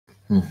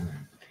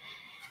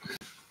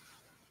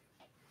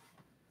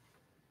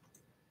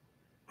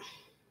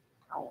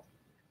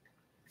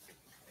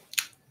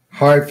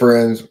Hi,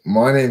 friends.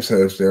 My name's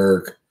host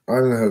Eric.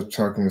 I'm the host of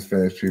Talking with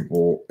Spanish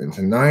People, and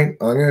tonight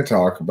I'm going to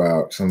talk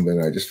about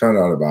something I just found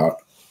out about.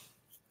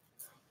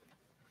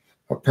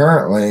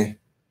 Apparently,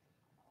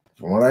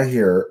 from what I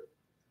hear,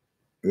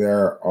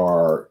 there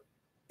are,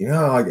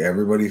 like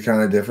everybody's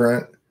kind of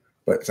different,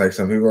 but it's like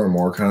some people are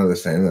more kind of the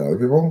same than other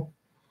people.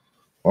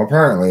 Well,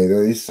 apparently, there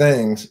are these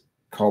things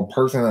called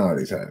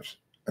personality types,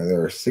 and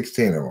there are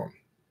 16 of them.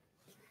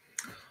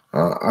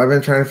 I've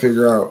been trying to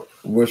figure out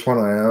which one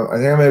I am. I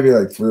think I may be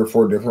like 3 or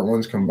 4 different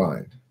ones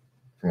combined,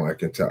 from what I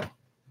can tell.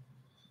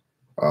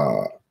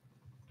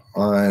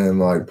 I'm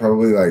like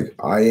probably like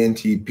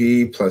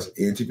INTP plus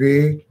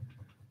ENTP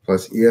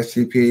plus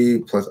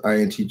ESTP plus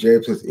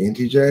INTJ plus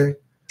ENTJ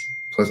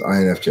plus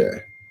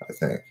INFJ, I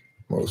think,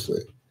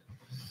 mostly.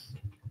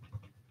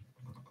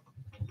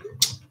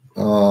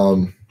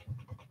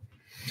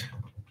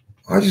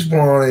 I just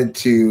wanted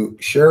to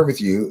share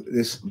with you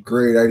this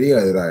great idea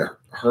that I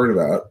heard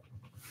about,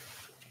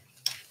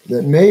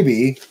 that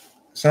maybe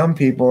some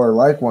people are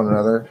like one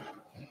another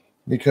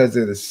because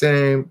they're the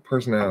same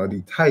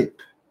personality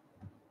type.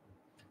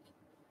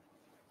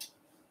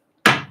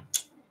 I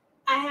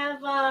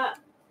have a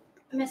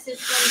message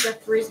from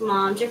Jeffrey's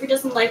mom. Jeffrey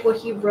doesn't like what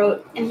he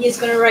wrote, and he's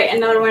going to write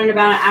another one in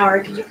about an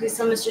hour. Could you please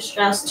tell Mr.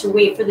 Strauss to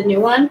wait for the new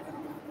one?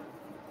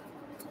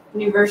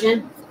 New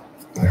version?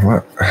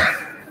 What?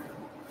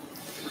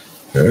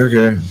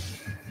 Okay.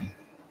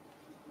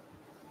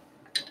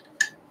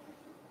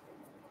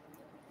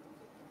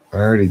 I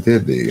already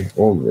did the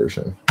old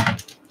version.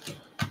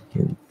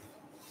 You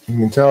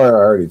can tell I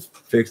already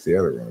fixed the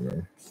other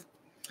one,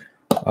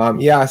 though.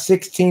 Yeah,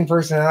 16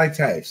 personality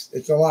types.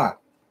 It's a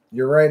lot.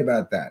 You're right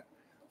about that.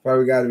 That's why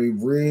we got to be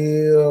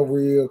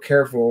real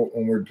careful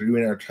when we're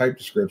doing our type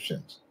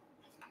descriptions.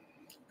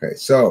 Okay,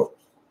 so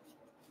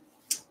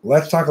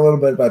let's talk a little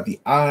bit about the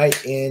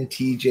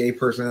INTJ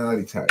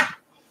personality type.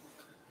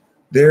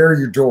 They're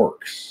your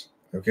dorks.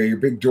 Okay, your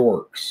big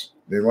dorks.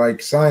 They like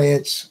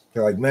science.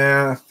 They like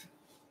math.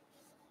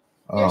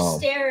 They're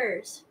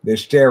starers. They're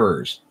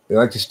starers. They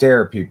like to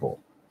stare at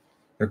people.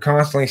 They're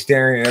constantly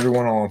staring at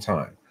everyone all the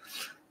time.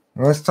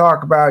 Now let's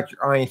talk about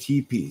your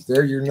INTPs.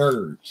 They're your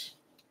nerds.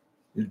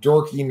 Your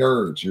dorky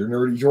nerds. Your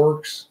nerdy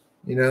dorks,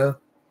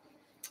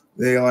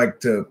 They like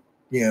to,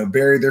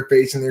 bury their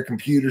face in their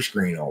computer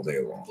screen all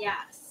day long.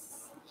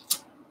 Yes.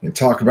 And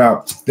talk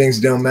about things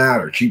that don't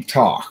matter. Cheap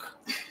talk.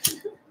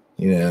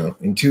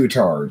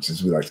 Intuitards,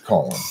 as we like to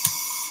call them.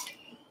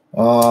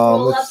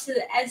 Roll up to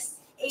the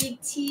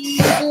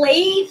SATs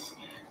late.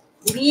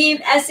 Leave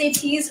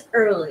SATs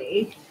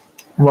early.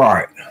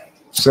 Right.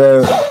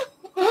 So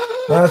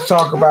let's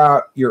talk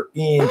about your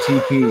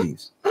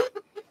ENTPs.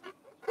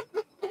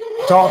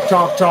 Talk.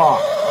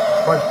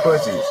 Bunch of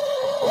pussies.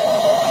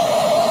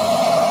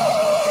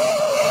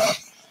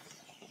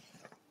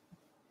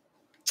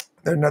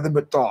 They're nothing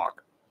but talk.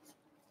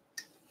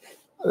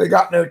 They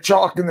got no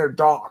chalk in their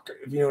dock,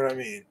 if you know what I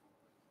mean.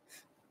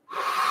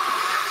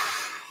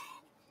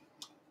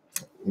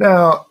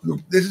 Now,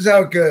 this is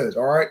how it goes,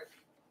 all right?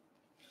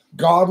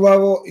 God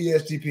level,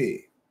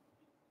 ESTP.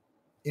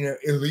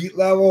 Elite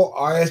level,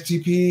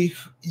 ISTP,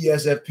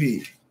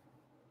 ESFP.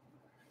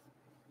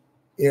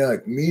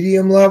 Like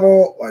medium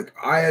level, like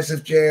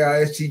ISFJ,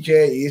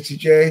 ISTJ,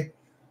 ESTJ.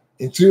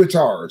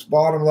 Intuitards,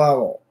 bottom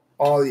level,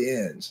 all the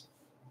ends.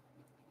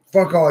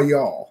 Fuck all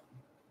y'all.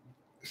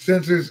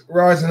 Sensors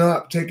rising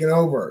up, taking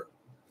over.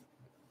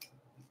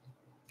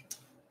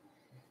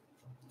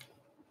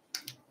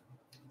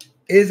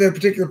 Is there a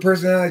particular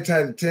personality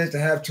type that tends to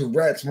have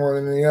Tourette's more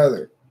than any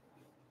other?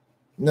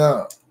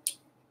 No.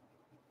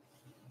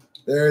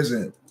 There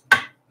isn't.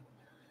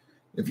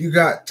 If you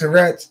got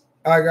Tourette's,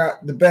 I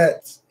got the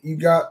bets. You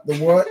got the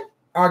what?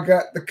 I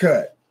got the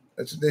cut.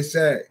 That's what they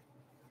say.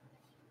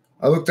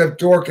 I looked up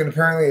dork, and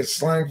apparently it's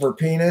slang for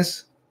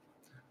penis.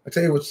 I'll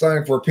tell you what's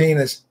slang for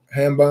penis,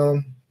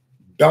 Hambone.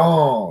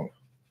 Dong.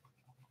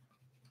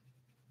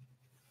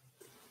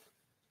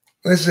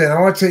 Listen, I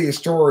want to tell you a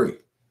story.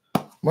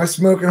 My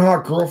smoking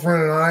hot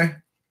girlfriend and I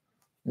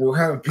were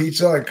having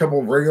pizza like a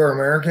couple of regular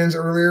Americans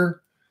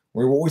earlier.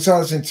 We saw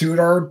this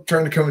Intuitard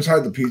trying to come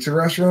inside the pizza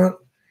restaurant.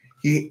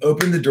 He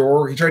opened the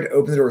door. He tried to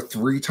open the door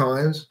 3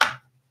 times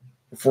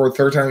before the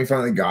third time he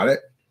finally got it.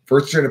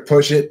 First, he tried to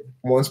push it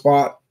one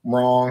spot,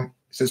 wrong.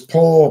 It says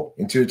pull.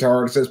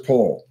 Intuitard, it says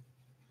pull.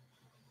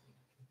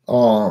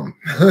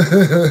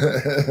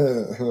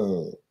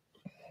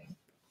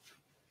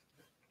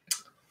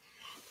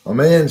 A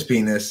man's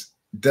penis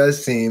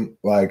does seem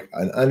like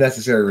an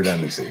unnecessary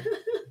redundancy.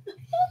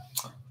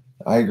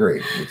 I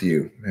agree with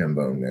you,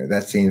 Hambone, there.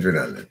 That seems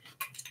redundant.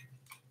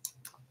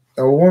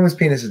 A woman's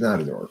penis is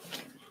not a dork.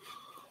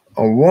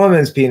 A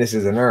woman's penis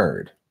is a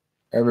nerd.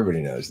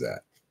 Everybody knows that.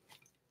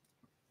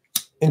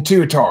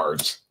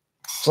 Intuitards.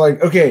 It's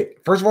like, okay,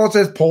 first of all, it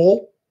says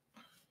pull.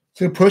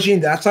 So pushing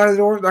that side of the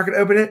door is not going to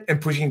open it, and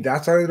pushing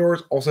that side of the door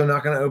is also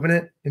not going to open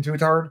it.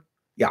 Intuitard.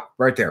 Yeah,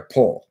 right there.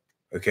 Pull.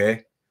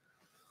 Okay.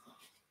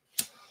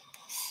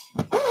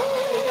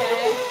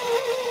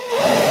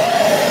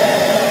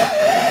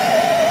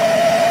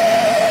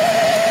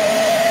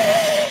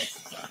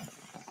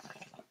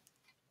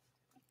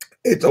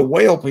 It's a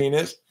whale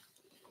penis.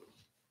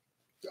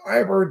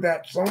 I've heard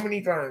that so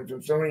many times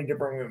from so many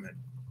different women.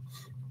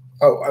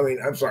 Oh, I mean,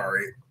 I'm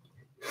sorry.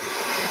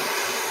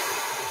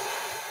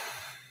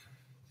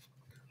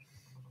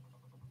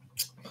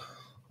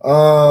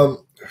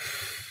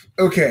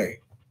 Okay.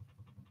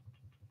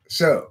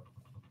 So,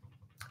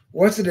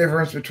 what's the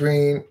difference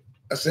between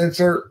a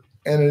sensor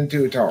and an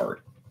intuitard?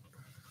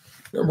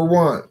 Number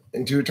one,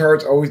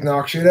 intuitards always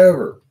knock shit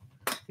over.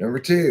 Number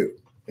two,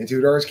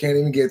 intuitards can't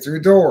even get through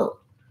a door.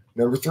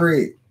 Number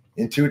three,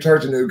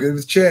 intuitards are no good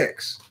with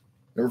chicks.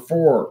 Number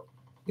four,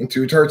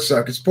 intuitards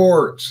suck at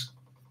sports.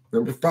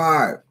 Number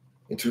five,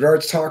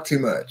 intuitards talk too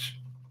much.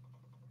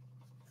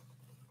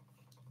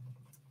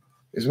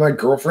 Is my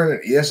girlfriend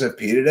at ESFP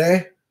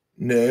today?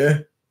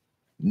 No.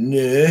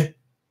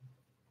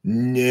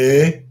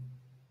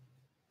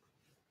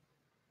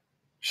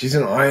 She's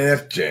an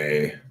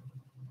INFJ.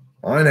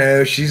 I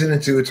know, she's an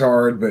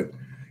intuitard, but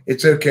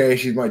it's okay.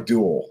 She's my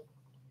dual.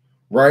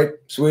 Right,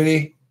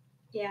 sweetie?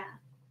 Yeah.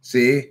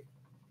 See?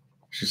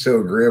 She's so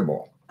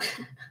agreeable.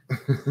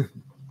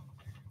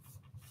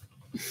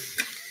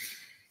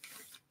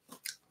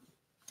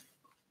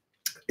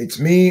 It's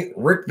me,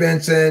 Rick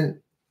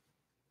Benson.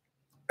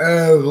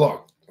 Oh,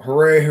 look.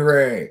 Hooray,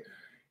 hooray.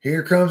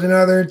 Here comes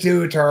another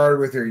intuitard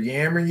with her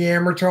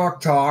yammer,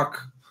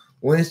 talk.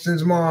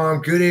 Winston's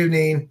mom, good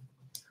evening.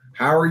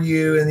 How are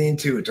you and the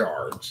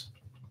intuitards?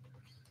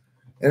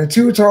 An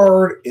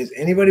intuitard is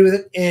anybody with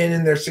an N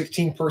in their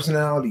 16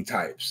 personality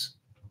types.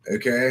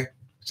 Okay?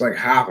 It's like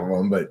half of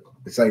them, but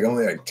it's like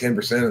only like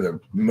 10% of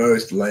the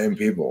most lame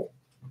people.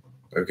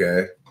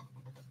 Okay?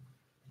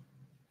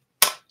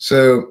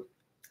 So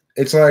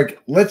it's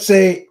like, let's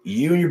say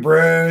you and your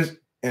bros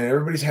and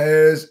everybody's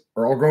hoes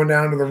are all going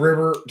down to the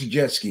river to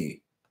jet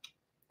ski.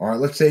 All right,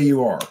 let's say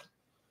you are.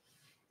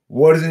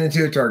 What is an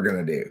intuitard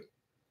going to do?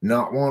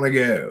 Not want to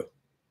go.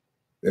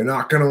 They're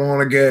not going to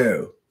want to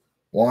go.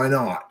 Why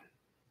not?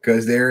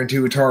 Because they're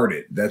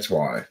intuitarded. That's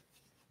why.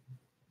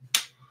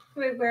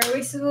 Wait, where are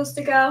we supposed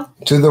to go?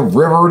 To the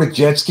river to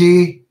jet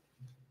ski.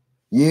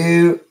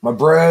 You, my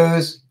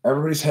bros,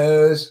 everybody's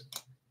hoes,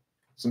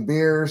 some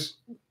beers.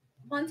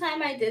 One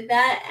time I did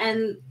that,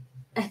 and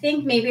I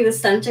think maybe the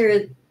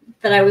center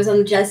that I was on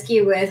the jet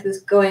ski with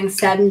was going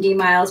 70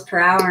 miles per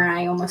hour, and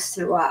I almost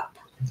threw up.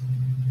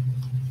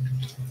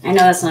 I know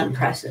that's not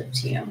impressive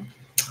to you.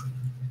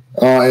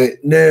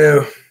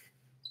 No,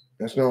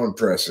 that's not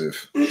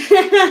impressive.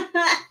 That's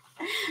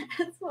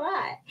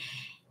why.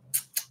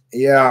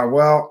 Yeah,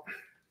 well,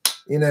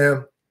 you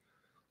know,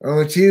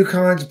 only two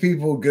kinds of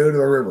people go to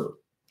the river,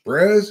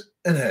 bros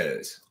and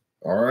hoes.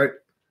 All right.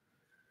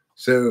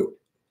 So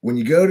when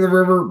you go to the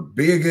river,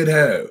 be a good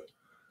hoe.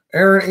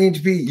 Aaron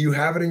ENTP, you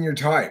have it in your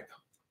type.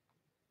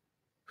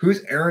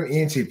 Who's Aaron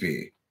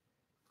ENTP?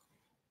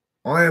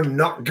 I am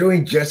not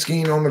going jet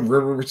skiing on the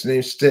river which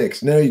name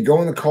Styx. No, you go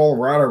on the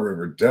Colorado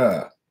River.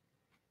 Duh.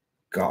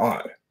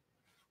 God.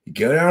 You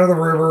go down to the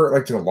river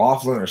like to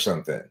Laughlin or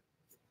something.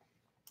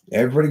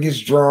 Everybody gets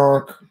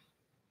drunk.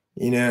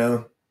 You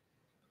know.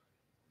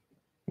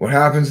 What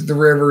happens at the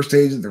river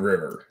stays at the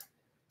river.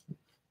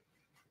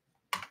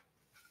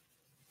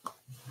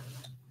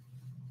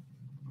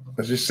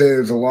 Let's just say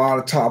there's a lot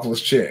of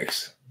topless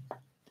chicks.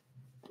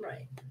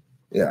 Right.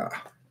 Yeah.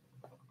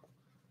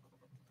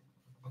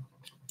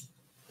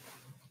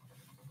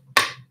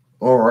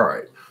 All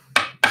right.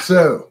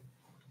 So,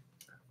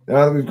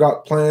 now that we've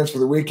got plans for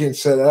the weekend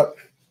set up,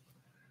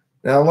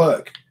 now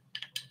look,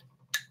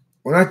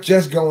 we're not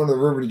just going to the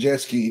river to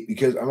jet ski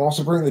because I'm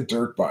also bringing the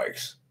dirt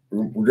bikes.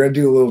 We're going to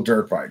do a little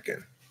dirt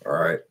biking. All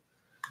right.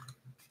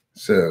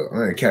 So, I'm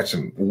going to catch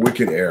some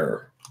wicked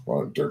air while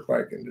I'm dirt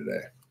biking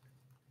today.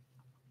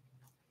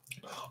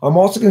 I'm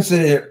also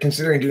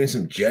considering doing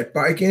some jet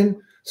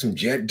biking, some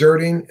jet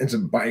dirting, and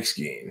some bike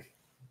skiing.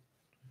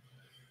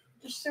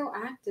 You're so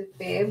active,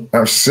 babe.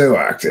 I'm so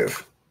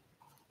active.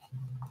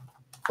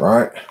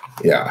 Right?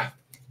 Yeah.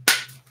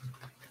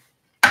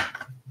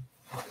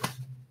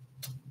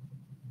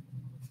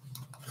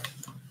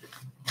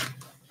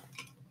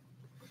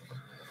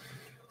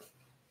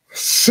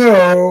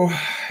 So,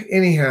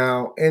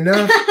 anyhow,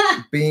 enough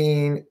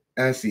being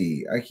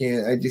SE. I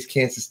just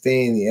can't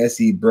sustain the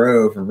SE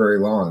bro for very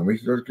long.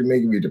 It starts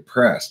making me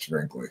depressed,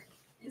 frankly.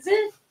 Is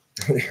it?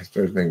 It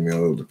starts making me a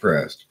little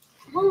depressed.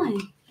 Why?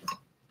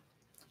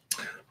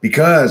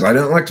 Because I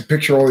don't like to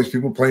picture all these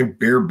people playing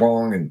beer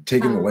bong and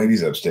taking the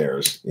ladies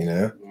upstairs, you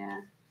know?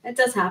 Yeah, it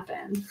does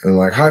happen. And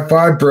like, high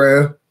five,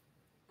 bro.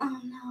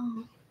 Oh,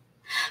 no.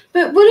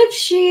 But what if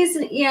she's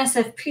an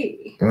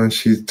ESFP? Well,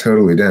 she's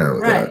totally down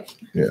with Right. that.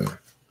 Yeah.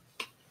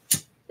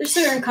 There's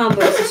certain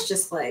combos it's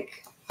just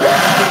like, do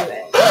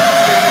it.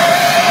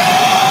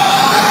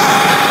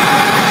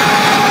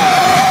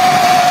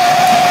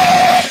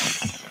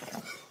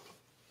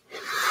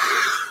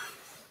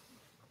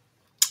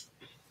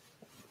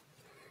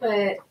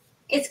 But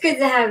it's good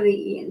to have the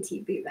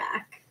ENTP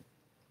back.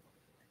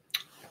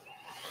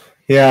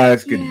 Yeah,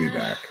 it's good to be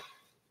back.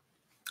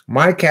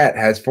 My cat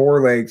has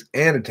 4 legs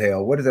and a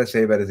tail. What does that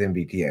say about his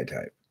MBTI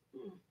type?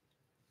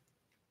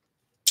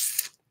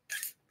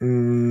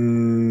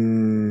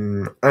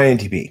 INTP.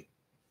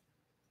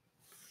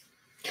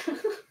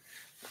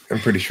 I'm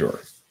pretty sure.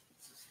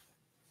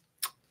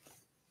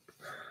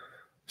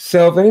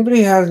 So if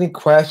anybody has any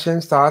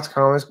questions, thoughts,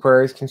 comments,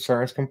 queries,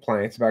 concerns,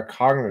 complaints about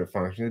cognitive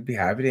functions, I'd be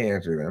happy to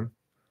answer them.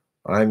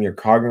 I'm your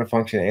cognitive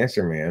function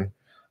answer man.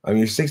 I'm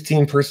your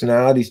 16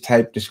 personalities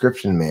type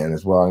description man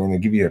as well. I'm going to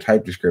give you a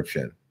type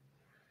description.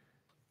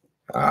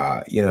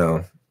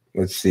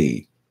 Let's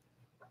see.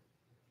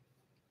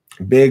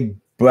 Big,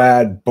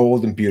 bad,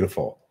 bold, and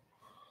beautiful.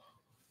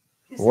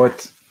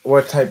 What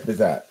type is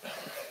that?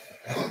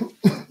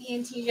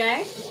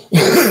 ENTJ?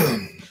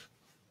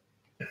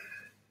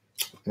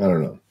 I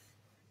don't know.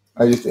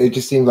 It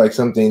just seemed like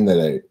something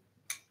that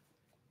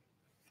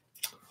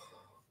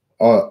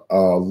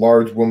a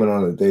large woman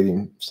on a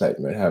dating site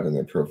might have in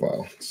their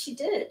profile. She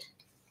did.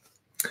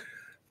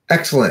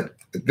 Excellent.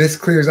 This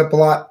clears up a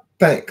lot.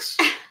 Thanks.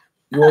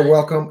 You're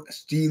welcome,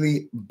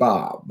 Steely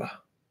Bob.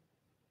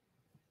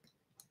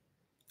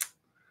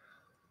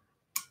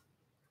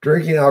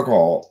 Drinking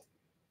alcohol,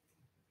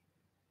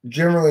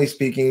 generally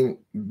speaking,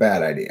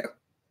 bad idea.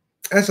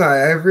 SI,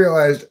 I've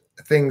realized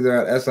things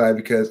about SI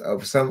because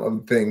of some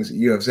of the things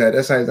you have said.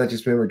 SI is not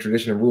just memory,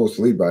 tradition, and rules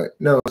to lead by.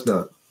 No, it's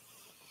not.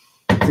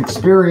 It's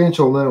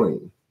experiential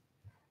knowing.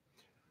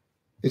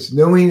 It's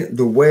knowing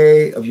the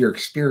way of your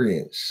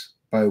experience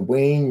by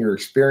weighing your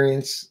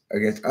experience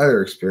against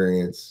other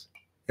experience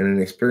in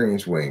an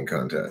experience weighing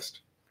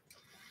contest.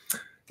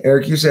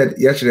 Eric, you said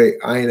yesterday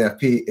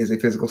INFP is a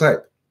physical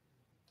type.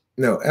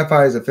 No,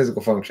 FI is a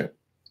physical function.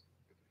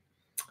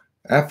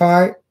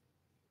 FI,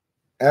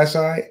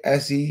 SI,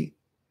 SE,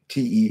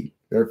 TE,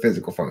 they're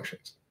physical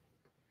functions.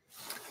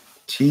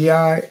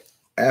 TI,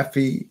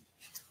 FE,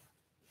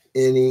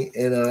 NE,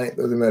 NI,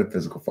 those are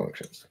metaphysical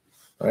functions.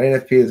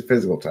 INFP is a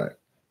physical type.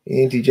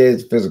 ENTJ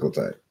is a physical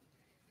type.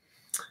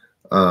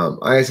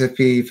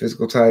 ISFP,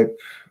 physical type.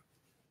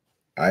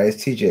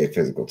 ISTJ,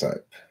 physical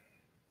type.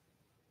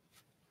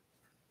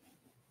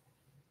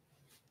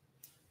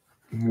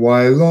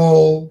 Why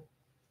lol?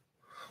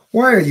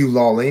 Why are you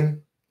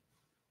lolling?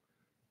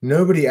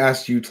 Nobody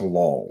asked you to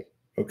lol,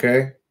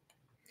 okay?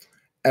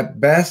 At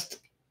best,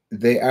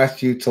 they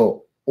asked you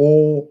to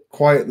all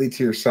quietly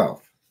to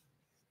yourself.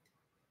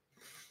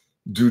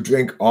 Do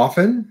drink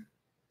often?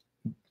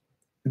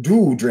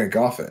 Do drink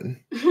often.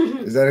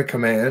 Is that a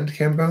command,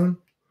 Cambone?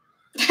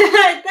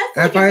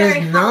 That's FI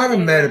is not a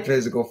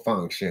metaphysical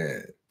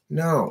function.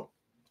 No.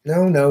 You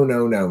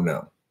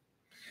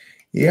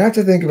have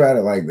to think about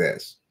it like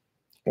this.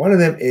 One of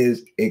them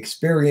is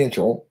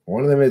experiential.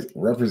 One of them is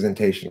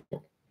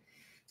representational.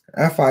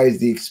 FI is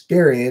the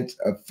experience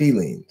of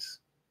feelings.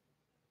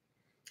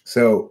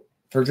 So,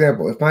 for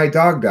example, if my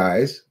dog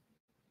dies,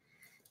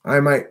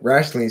 I might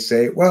rationally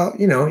say, well,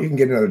 you can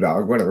get another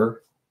dog,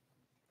 whatever.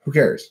 Who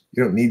cares?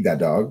 You don't need that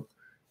dog.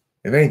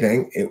 If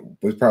anything, it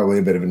was probably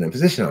a bit of an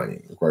imposition on you.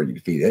 It required you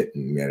to feed it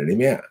and yada.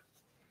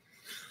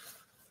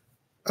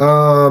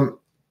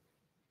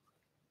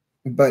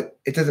 But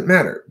it doesn't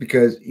matter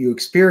because you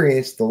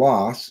experience the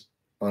loss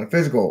on a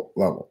physical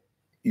level.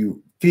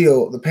 You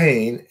feel the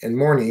pain and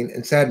mourning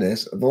and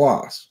sadness of the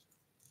loss.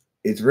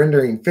 It's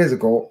rendering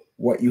physical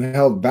what you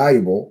held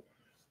valuable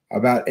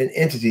about an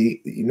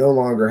entity that you no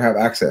longer have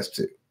access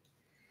to.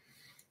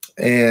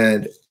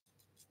 And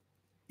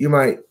you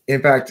might,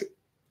 in fact,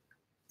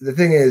 the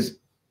thing is,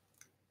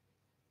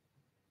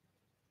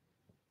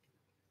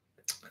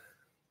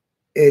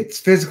 it's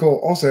physical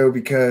also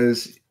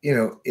because,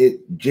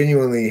 it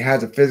genuinely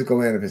has a physical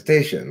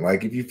manifestation.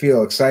 Like if you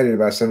feel excited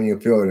about something,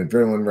 you'll feel an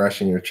adrenaline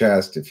rush in your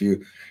chest. If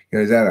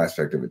there's that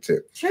aspect of it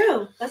too.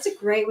 True. That's a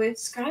great way of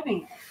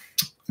describing it.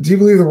 Do you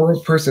believe the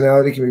world's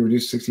personality can be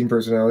reduced to 16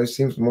 personalities?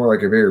 Seems more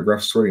like a very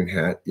rough sorting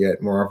hat,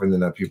 yet more often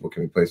than not, people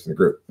can be placed in a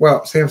group.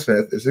 Well, Sam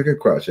Smith, it's a good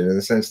question in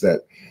the sense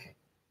that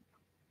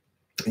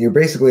you're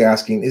basically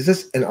asking, is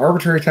this an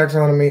arbitrary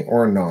taxonomy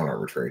or a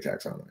non-arbitrary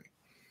taxonomy?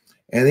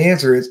 And the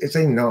answer is it's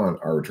a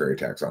non-arbitrary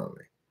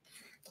taxonomy.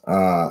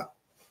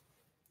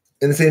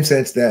 In the same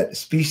sense that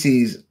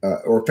species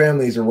or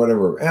families or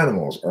whatever of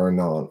animals are a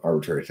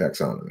non-arbitrary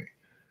taxonomy.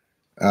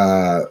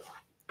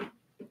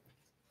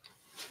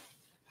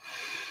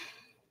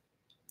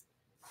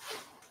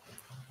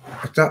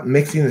 Stop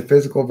mixing the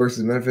physical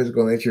versus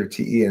metaphysical nature of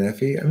TE and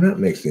FE. I'm not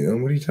mixing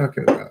them. What are you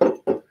talking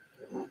about?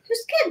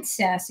 Just getting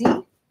sassy.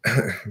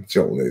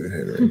 Joel Nathan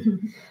Henry.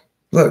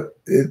 Look,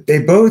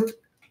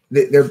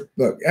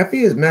 look,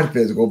 FE is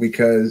metaphysical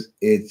because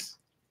it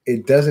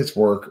does its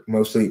work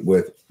mostly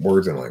with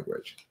words and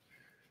language.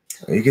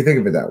 You can think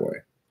of it that way,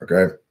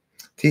 okay?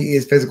 TE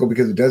is physical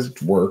because it does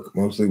its work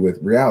mostly with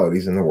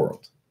realities in the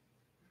world.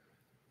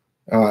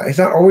 It's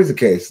not always the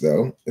case,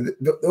 though.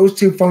 Those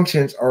two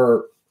functions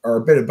are a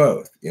bit of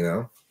both,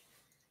 Did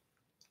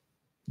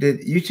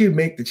YouTube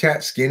make the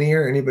chat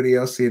skinnier? Anybody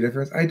else see a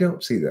difference? I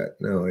don't see that.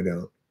 No, I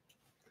don't.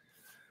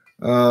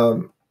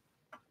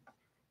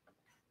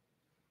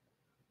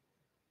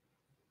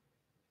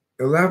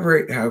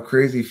 Elaborate how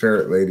crazy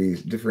ferret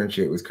ladies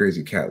differentiate with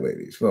crazy cat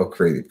ladies. Well,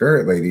 crazy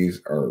ferret ladies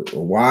are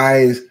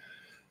wise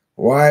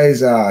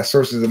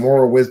sources of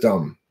moral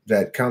wisdom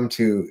that come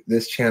to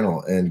this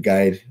channel and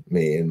guide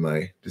me in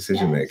my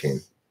decision making.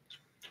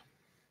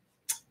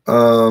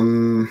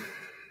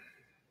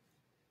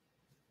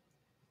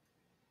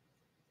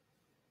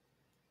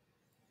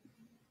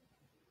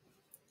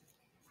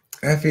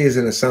 FE is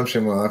an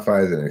assumption while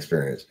FI is an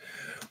experience.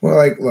 Well,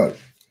 like, look,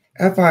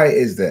 FI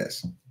is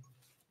this.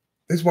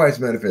 This is why it's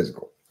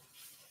metaphysical.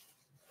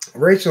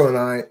 Rachel and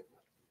I,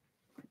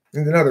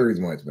 and another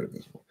reason why it's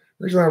metaphysical.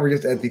 Rachel and I were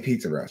just at the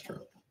pizza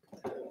restaurant.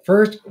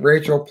 First,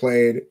 Rachel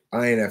played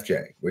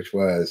INFJ, which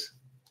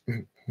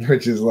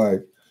is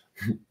like,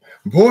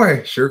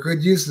 boy, sure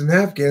could use some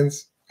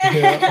napkins.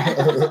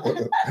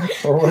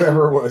 Or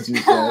whatever it was you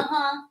said.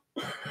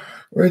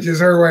 Which is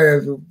her way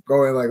of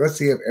going like, let's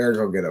see if Eric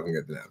will get up and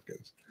get the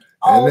napkins.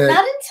 Oh, then,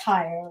 not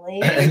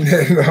entirely. And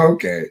then,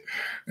 okay.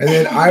 And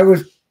then I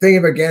was thinking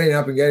about getting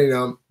up and getting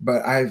them,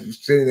 but I was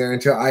sitting there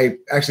until I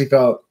actually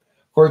felt,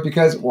 of course,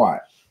 because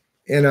what?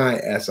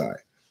 NISI.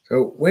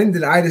 So when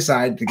did I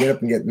decide to get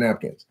up and get the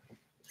napkins?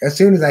 As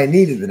soon as I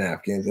needed the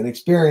napkins and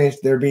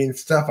experienced there being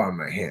stuff on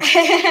my hands.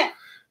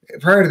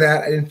 Prior to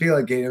that, I didn't feel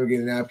like getting up and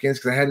getting napkins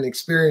because I hadn't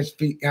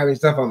experienced having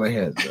stuff on my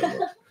hands.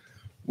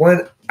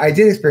 When I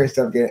did experience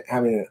stuff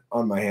having it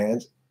on my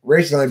hands,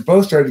 Rachel and I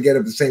both started to get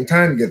up at the same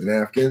time to get the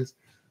napkins.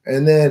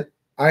 And then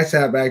I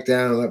sat back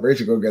down and let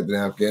Rachel go get the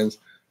napkins.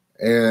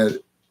 And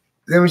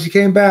then when she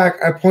came back,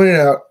 I pointed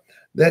out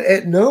that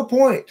at no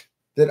point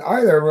did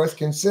either of us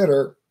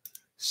consider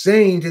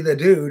saying to the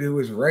dude who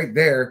was right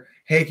there,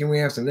 hey, can we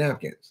have some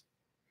napkins?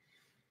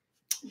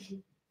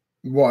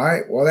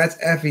 Why? Well, that's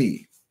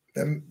FE.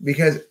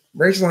 Because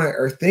Rachel and I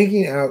are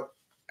thinking out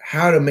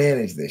how to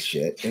manage this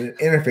shit in an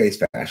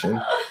interface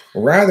fashion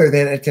rather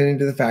than attending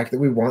to the fact that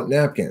we want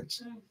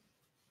napkins.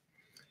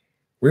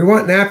 We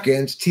want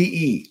napkins,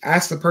 TE.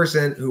 Ask the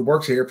person who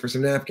works here for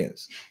some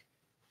napkins.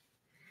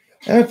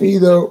 FE,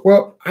 though,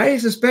 well, I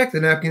suspect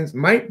the napkins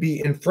might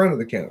be in front of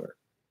the counter.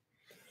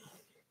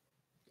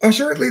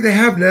 Assuredly, they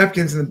have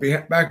napkins in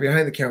the back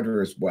behind the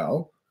counter as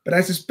well, but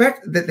I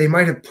suspect that they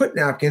might have put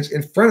napkins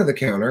in front of the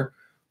counter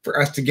for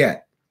us to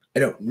get. I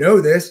don't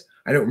know this.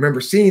 I don't remember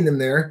seeing them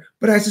there,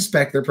 but I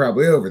suspect they're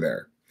probably over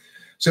there.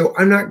 So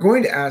I'm not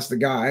going to ask the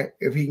guy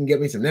if he can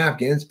get me some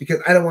napkins because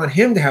I don't want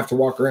him to have to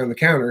walk around the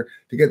counter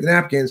to get the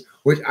napkins,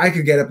 which I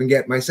could get up and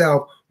get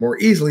myself more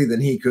easily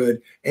than he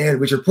could, and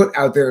which are put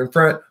out there in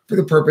front for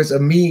the purpose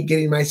of me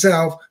getting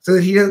myself so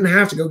that he doesn't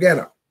have to go get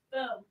them.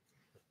 Boom.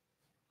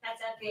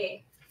 That's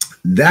FE.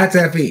 That's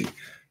FE.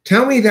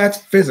 Tell me that's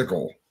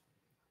physical.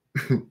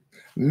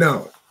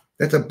 No.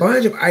 That's a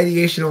bunch of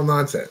ideational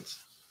nonsense.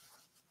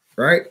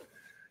 Right?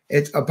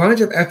 It's a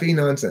bunch of FE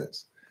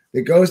nonsense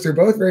that goes through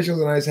both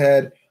Rachel's and I's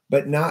head,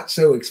 but not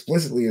so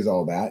explicitly as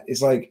all that.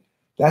 It's like,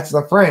 that's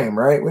the frame,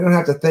 right? We don't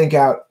have to think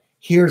out,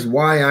 here's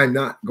why I'm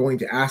not going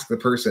to ask the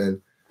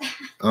person.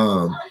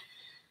 It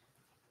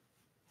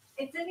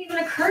didn't even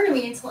occur to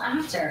me until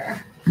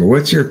after.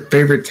 What's your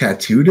favorite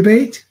tattoo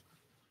debate?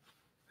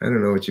 I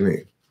don't know what you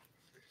mean.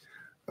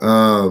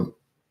 But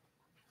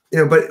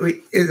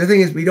the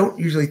thing is, we don't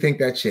usually think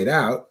that shit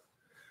out,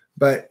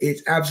 but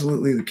it's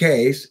absolutely the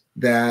case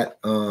that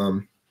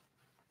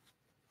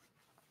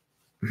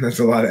that's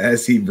a lot of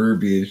SE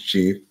verbiage,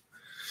 Chief.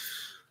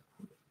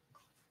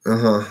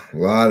 A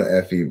lot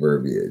of FE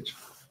verbiage.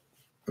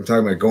 I'm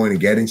talking about going and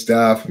getting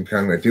stuff. I'm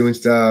talking about doing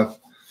stuff.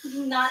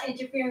 Not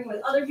interfering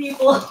with other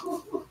people.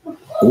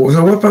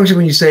 So what function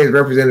would you say is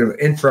representative of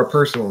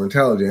intrapersonal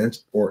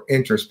intelligence or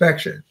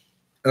introspection?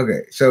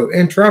 Okay, so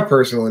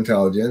intrapersonal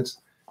intelligence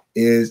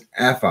is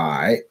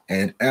FI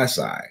and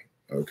SI,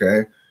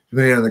 okay?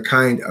 Depending on the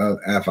kind of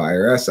FI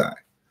or SI.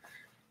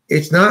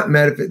 It's not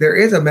there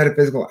is a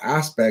metaphysical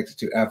aspect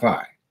to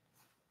FI.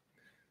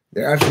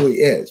 There absolutely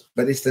is,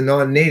 but it's the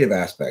non-native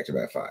aspect of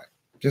FI.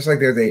 Just like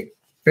there's a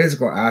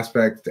physical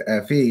aspect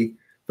to FE,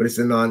 but it's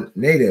the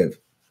non-native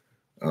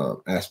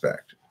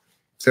aspect.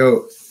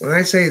 So when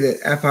I say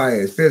that FI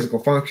is physical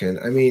function,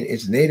 I mean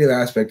its native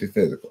aspect is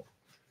physical.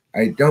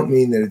 I don't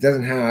mean that it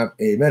doesn't have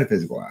a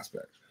metaphysical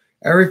aspect.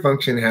 Every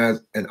function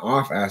has an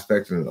off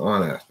aspect and an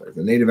on aspect,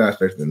 the native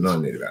aspect and the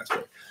non-native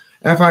aspect.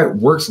 FI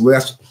works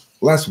less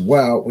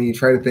well when you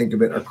try to think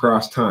of it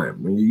across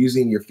time, when you're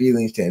using your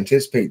feelings to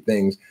anticipate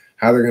things,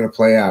 how they're going to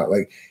play out.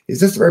 Like, is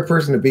this the right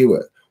person to be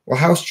with? Well,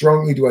 how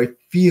strongly do I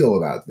feel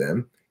about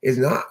them is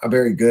not a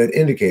very good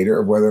indicator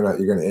of whether or not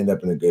you're going to end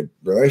up in a good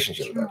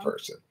relationship with that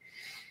person.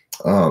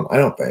 I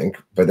don't think,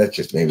 but that's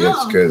just maybe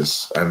it's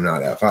because I'm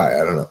not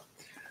FI. I don't know.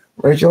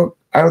 Rachel,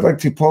 I would like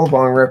to pull a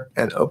bong rip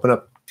and open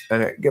up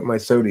and get my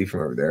soda from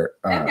over there.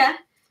 Okay.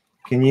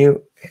 Can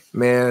you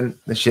man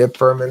the ship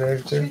for a minute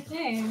or two? Sure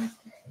thing.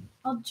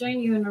 I'll join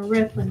you in a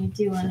rip when you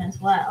do one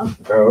as well.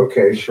 Oh,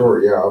 okay,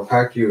 sure. Yeah, I'll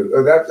pack you.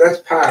 Oh, that's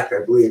packed,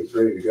 I believe. It's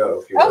ready to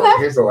go. If you want.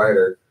 Here's the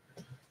lighter.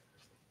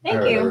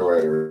 Thank you.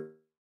 Lighter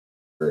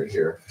right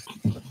here.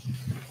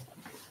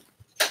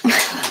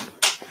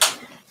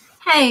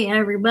 Hey,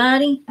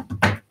 everybody.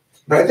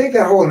 But I think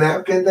that whole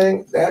napkin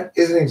thing, that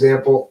is an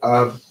example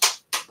of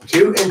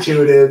two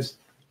intuitives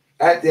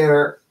at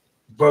dinner,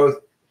 both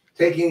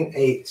taking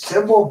a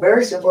simple,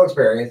 very simple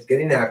experience,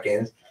 getting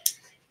napkins,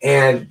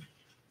 and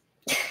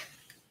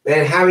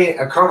then having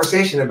a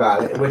conversation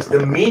about it, in which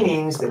the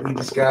meanings that we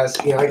discuss,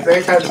 like I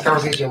had this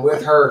conversation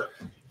with her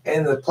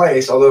in the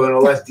place, although in a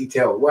less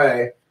detailed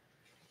way,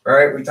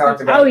 right? We talked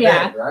about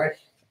it, right?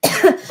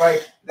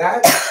 Like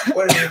that's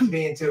what it means to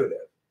be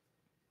intuitive.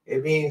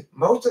 It means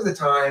most of the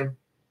time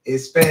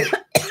is spent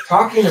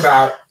talking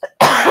about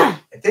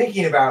and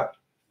thinking about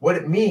what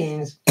it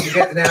means to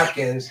get the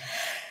napkins,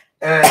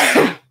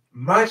 and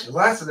much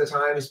less of the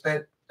time is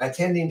spent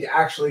attending to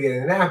actually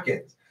getting the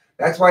napkins.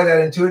 That's why that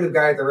intuitive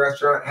guy at the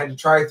restaurant had to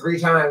try 3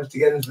 times to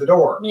get into the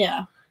door.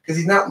 Yeah. Because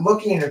he's not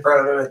looking in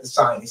front of him at the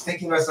sign. He's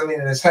thinking about something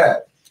in his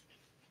head.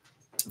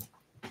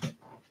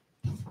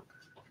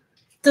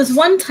 Does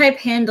one type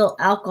handle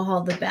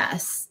alcohol the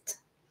best?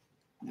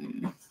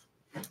 I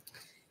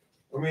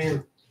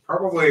mean,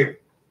 probably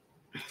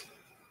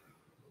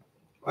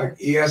like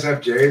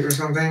ESFJs or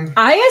something.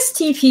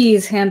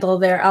 ISTPs handle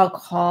their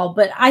alcohol,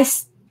 but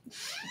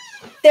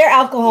they're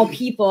alcohol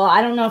people.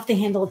 I don't know if they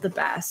handle it the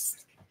best.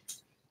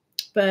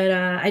 But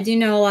I do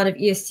know a lot of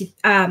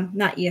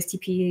not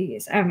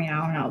ESTPs. I mean,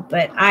 I don't know,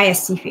 but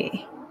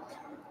ISTP.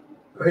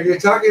 If you're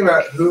talking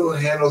about who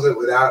handles it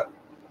without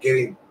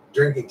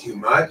drinking too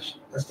much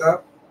and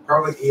stuff,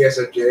 probably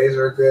ESFJs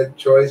are a good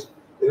choice.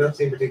 They don't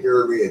seem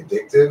particularly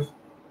addictive.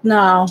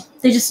 No,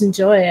 they just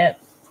enjoy it.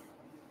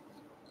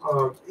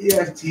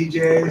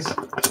 ESTJs.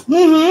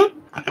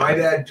 Mm-hmm. My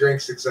dad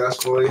drinks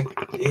successfully.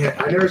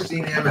 I never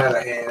seen him out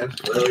of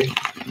hand, really.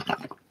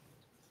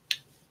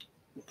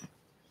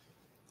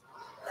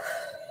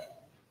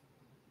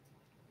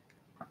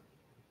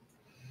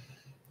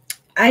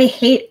 I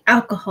hate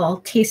alcohol.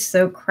 Tastes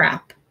so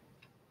crap.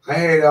 I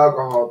hate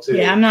alcohol too.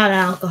 Yeah, I'm not an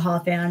alcohol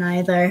fan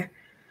either.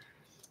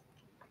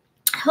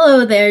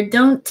 Hello there.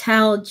 Don't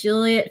tell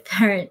Juliet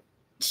Ferret.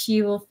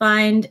 She will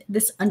find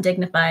this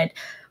undignified.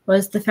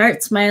 Was the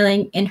ferret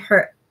smiling in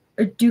her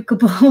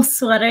Dukable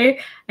sweater?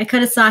 I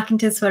cut a sock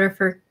into a sweater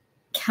for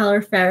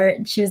Keller Ferret,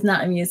 and she was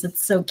not amused.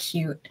 It's so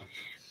cute.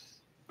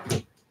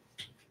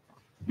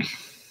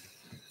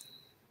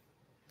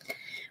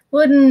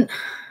 Wouldn't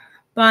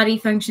body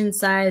function,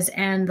 size,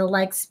 and the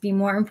likes be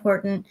more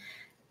important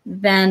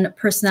than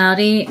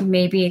personality,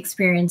 maybe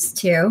experience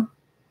too?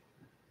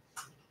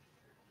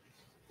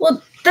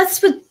 Well,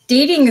 that's what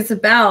dating is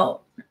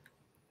about.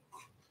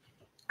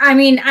 I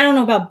mean, I don't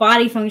know about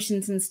body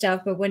functions and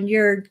stuff, but when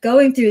you're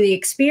going through the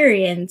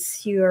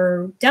experience,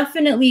 you're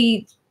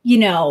definitely,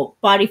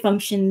 body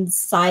functions,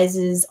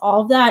 sizes,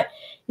 all of that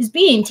is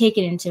being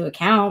taken into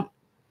account,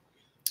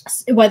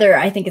 whether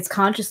I think it's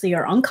consciously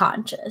or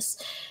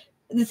unconscious.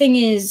 The thing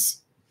is,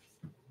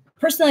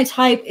 personality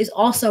type is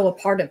also a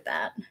part of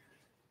that.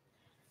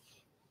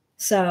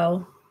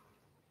 So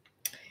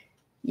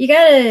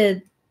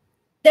there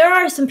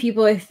are some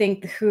people I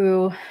think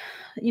who,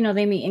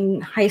 they meet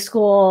in high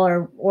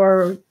school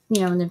or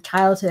in their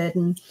childhood,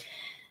 and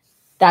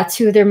that's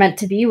who they're meant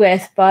to be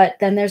with. But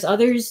then there's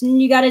others,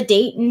 and you got to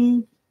date,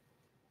 and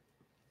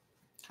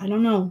I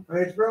don't know. I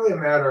mean, it's really a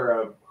matter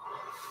of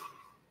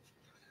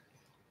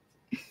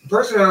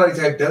personality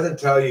type doesn't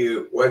tell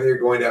you whether you're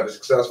going to have a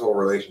successful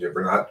relationship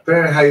or not,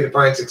 depending on how you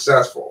define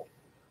successful.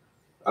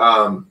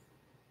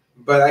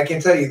 But I can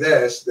tell you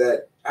this,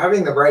 that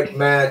having the right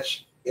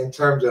match in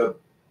terms of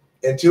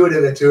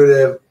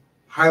intuitive,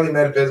 highly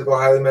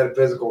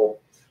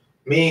metaphysical,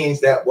 means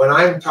that when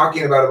I'm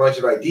talking about a bunch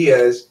of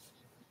ideas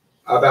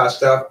about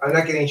stuff, I'm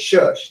not getting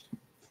shushed.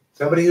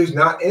 Somebody who's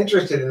not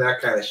interested in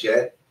that kind of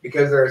shit,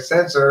 because they're a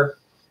censor,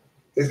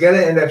 is going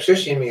to end up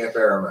shushing me a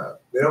fair amount.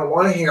 They don't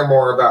want to hear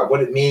more about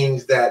what it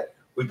means that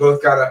we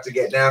both got up to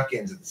get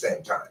napkins at the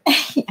same time.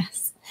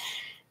 Yes.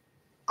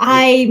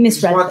 I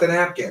misread. Just want the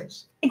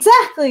napkins.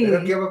 Exactly. They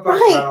don't give a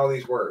fuck about all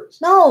these words.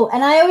 No,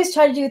 and I always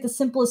try to do it the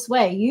simplest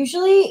way.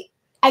 Usually,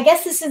 I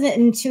guess this is an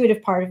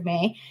intuitive part of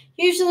me.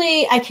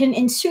 Usually, I can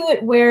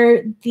intuit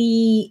where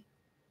the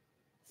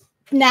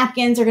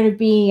napkins are going to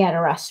be at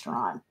a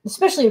restaurant,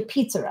 especially a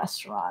pizza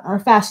restaurant or a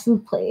fast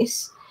food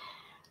place.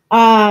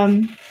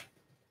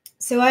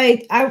 So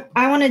I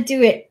want to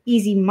do it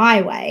easy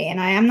my way,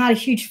 and I am not a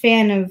huge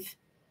fan of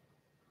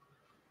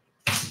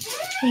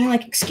being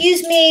like,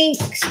 excuse me.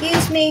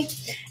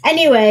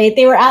 Anyway,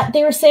 they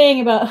were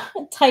saying about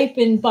type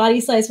and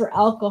body size for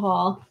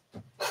alcohol.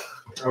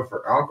 Oh,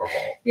 for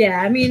alcohol.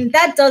 Yeah, I mean,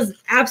 that does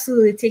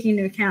absolutely take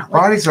into account.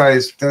 Body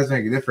size does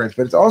make a difference,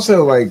 but it's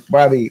also like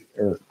body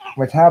or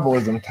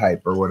metabolism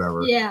type or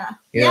whatever. Yeah.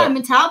 Yeah,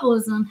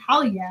 metabolism.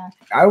 Hell yeah.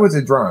 I was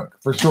a drunk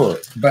for sure,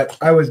 but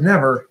I was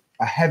never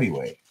a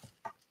heavyweight.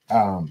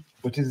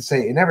 Which is to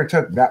say, it never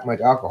took that much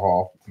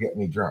alcohol to get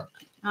me drunk.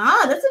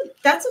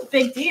 That's a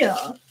big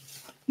deal.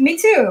 Me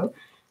too.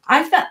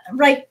 I felt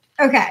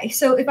okay.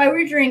 So if I were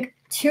to drink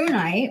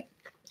tonight,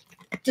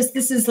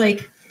 this is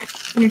like,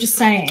 you're just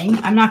saying,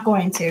 I'm not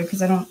going to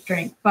because I don't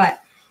drink.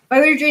 But if I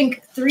were to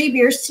drink 3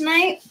 beers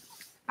tonight,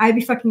 I'd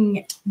be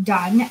fucking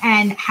done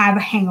and have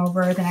a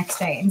hangover the next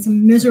day. And it's a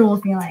miserable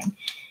feeling.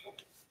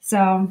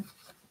 So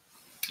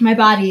my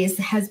body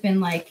has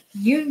been like,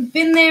 you've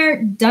been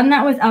there, done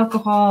that with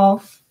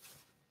alcohol.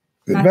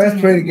 The Not best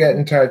doing way it. to get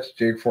in touch,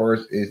 Jake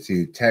Forrest, is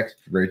to text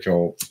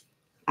Rachel.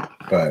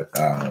 But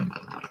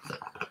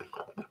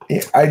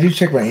yeah, I do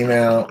check my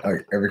email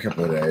like every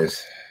couple of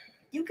days.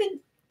 You can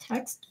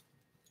text.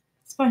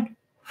 It's fine.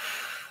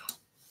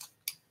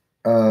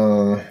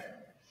 Uh, I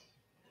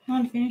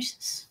want to finish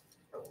this.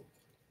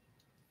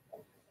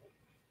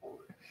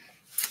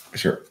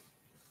 Sure.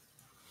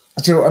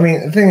 So, I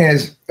mean, the thing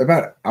is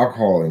about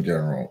alcohol in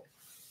general.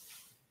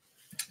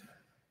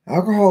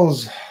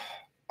 Alcohol's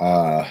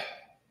an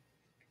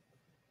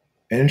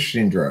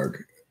interesting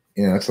drug.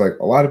 You know, it's like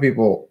a lot of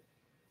people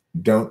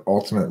don't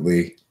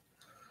ultimately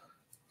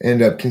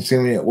end up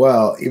consuming it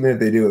well, even if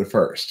they do it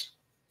first.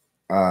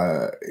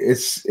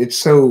 It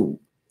so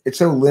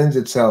lends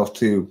itself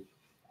to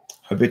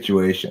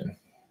habituation.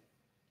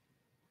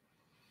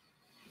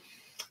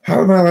 How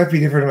would my life be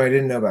different if I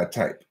didn't know about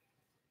type?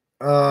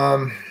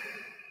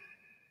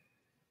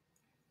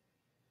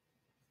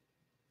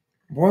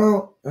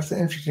 Well, that's an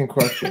interesting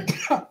question.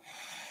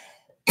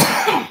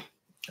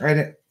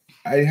 I'd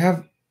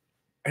have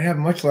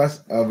much less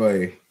of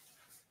an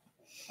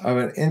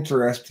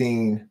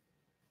interesting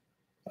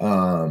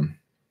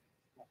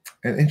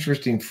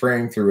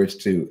frame through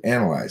which to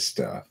analyze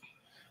stuff.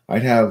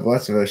 I'd have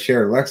less of a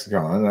shared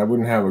lexicon, and I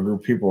wouldn't have a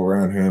group of people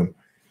around whom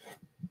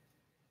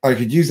I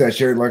could use that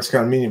shared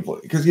lexicon meaningfully.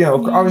 Because, you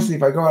know, obviously,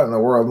 if I go out in the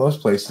world, most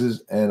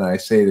places, and I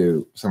say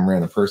to some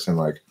random person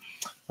like,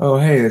 "Oh,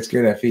 hey, that's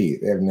good FE,"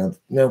 they have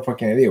no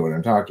fucking idea what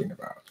I'm talking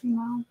about.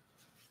 Wow.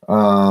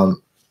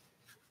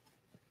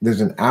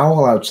 There's an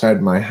owl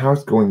outside my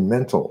house going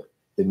mental.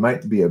 It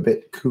might be a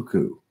bit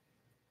cuckoo.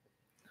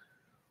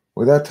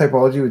 Without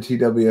typology, would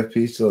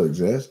TWFP still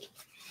exist?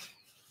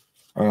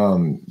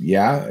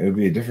 Yeah, it would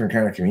be a different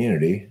kind of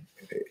community.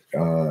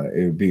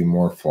 It would be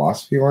more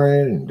philosophy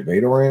oriented and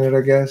debate oriented,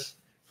 I guess.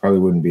 Probably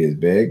wouldn't be as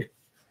big.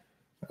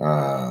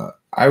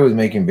 I was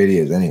making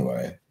videos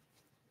anyway.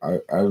 I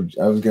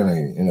was gonna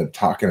end up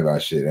talking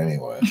about shit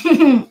anyway.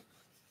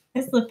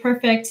 It's the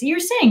perfect. You were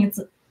saying it's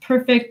a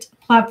perfect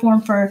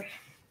platform for,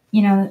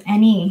 you know,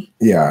 any.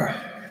 Yeah,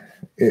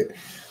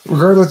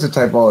 regardless of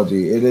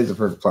typology, it is a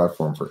perfect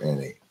platform for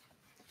any.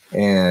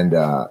 And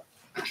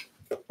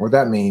what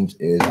that means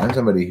is I'm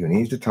somebody who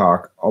needs to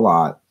talk a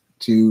lot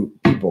to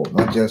people,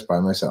 not just by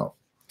myself.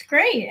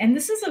 Great, and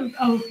this is a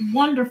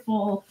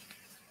wonderful,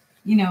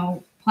 you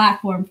know,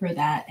 platform for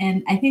that.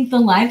 And I think the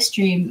live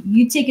stream,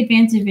 you take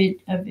advantage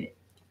of it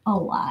a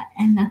lot,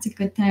 and that's a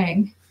good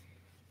thing.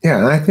 Yeah,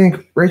 and I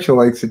think Rachel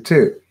likes it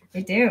too.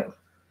 I do.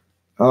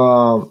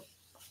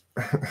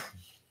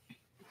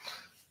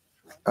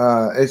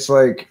 It's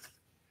like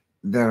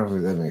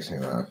that makes me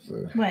laugh.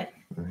 What?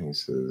 He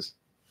says,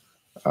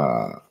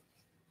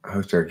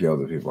 Host Eric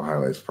yelled at people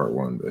highlights part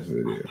 1 of this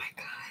video. Oh my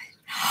god.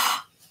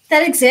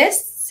 That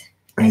exists?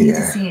 I need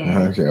to see it.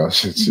 Okay, I'll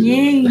show you.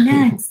 Yay,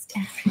 next.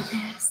 After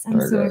this.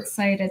 I'm so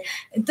excited.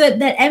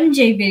 That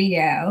MJ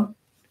video,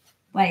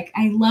 like,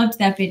 I loved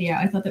that video.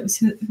 I thought that was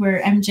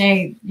where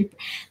MJ,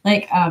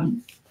 like,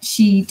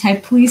 she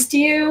typed police to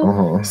you.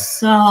 Uh-huh.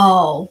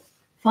 So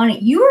funny.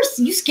 You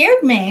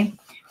scared me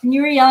when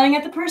you were yelling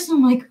at the person.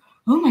 I'm like,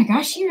 oh my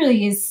gosh, she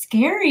really is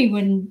scary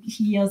when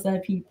he yells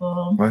at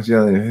people. Why's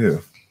yelling at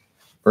who?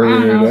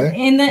 Earlier today?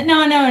 In the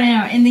no,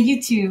 in the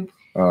YouTube.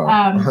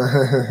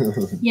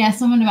 Oh. Yeah,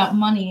 someone about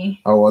money.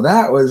 Oh, well,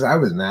 I was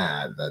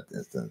mad that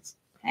instance.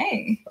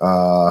 Hey.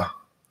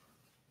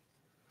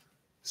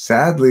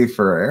 Sadly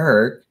for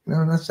Eric.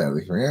 No, not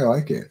sadly for me. I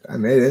like it. I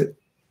made it.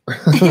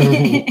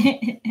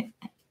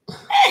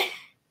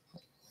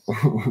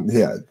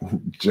 Yeah,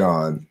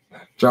 John.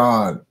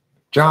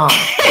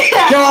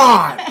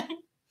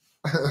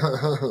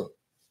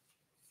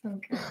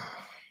 Okay.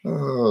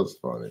 Oh, it's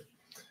funny.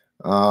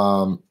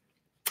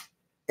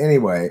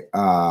 Anyway,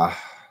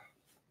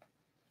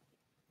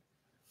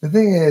 the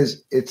thing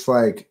is, it's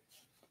like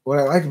what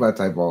I like about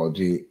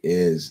typology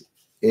is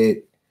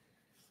there's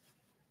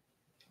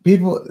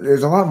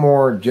a lot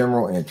more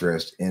general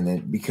interest in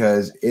it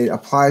because it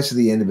applies to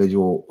the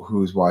individual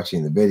who's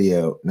watching the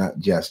video, not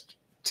just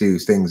to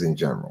things in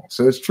general.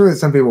 So it's true that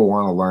some people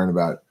want to learn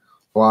about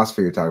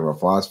philosophy or talk about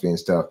philosophy and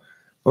stuff,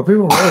 but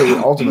people really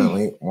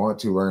ultimately want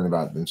to learn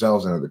about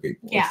themselves and other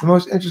people. Yeah. It's the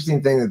most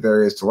interesting thing that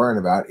there is to learn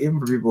about, even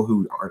for people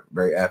who aren't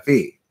very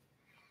FE.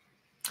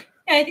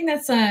 Yeah, I think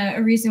that's a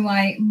reason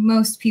why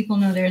most people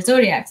know their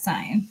zodiac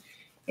sign.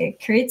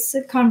 It creates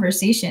a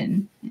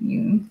conversation, and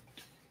you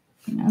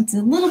know, it's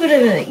a little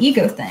bit of an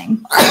ego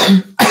thing.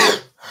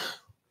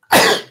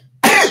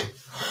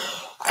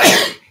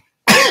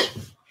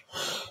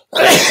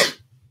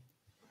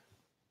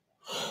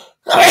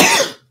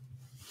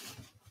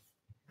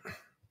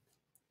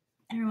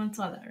 Everyone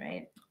saw that,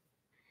 right?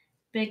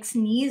 Big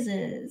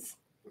sneezes.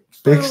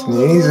 Big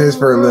sneezes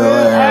for little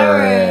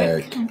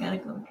Eric. I gotta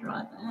go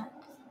draw that.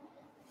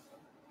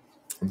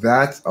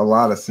 That's a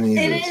lot of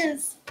sneezes. It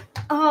is.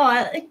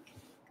 Oh,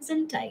 it's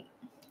in tight.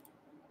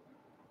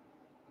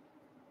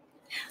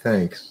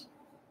 Thanks.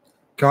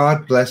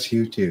 God bless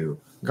you too.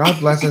 God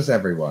bless us,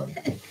 everyone.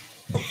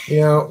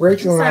 You know,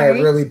 Rachel and I have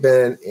really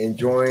been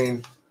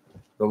enjoying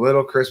the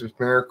little Christmas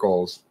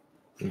miracles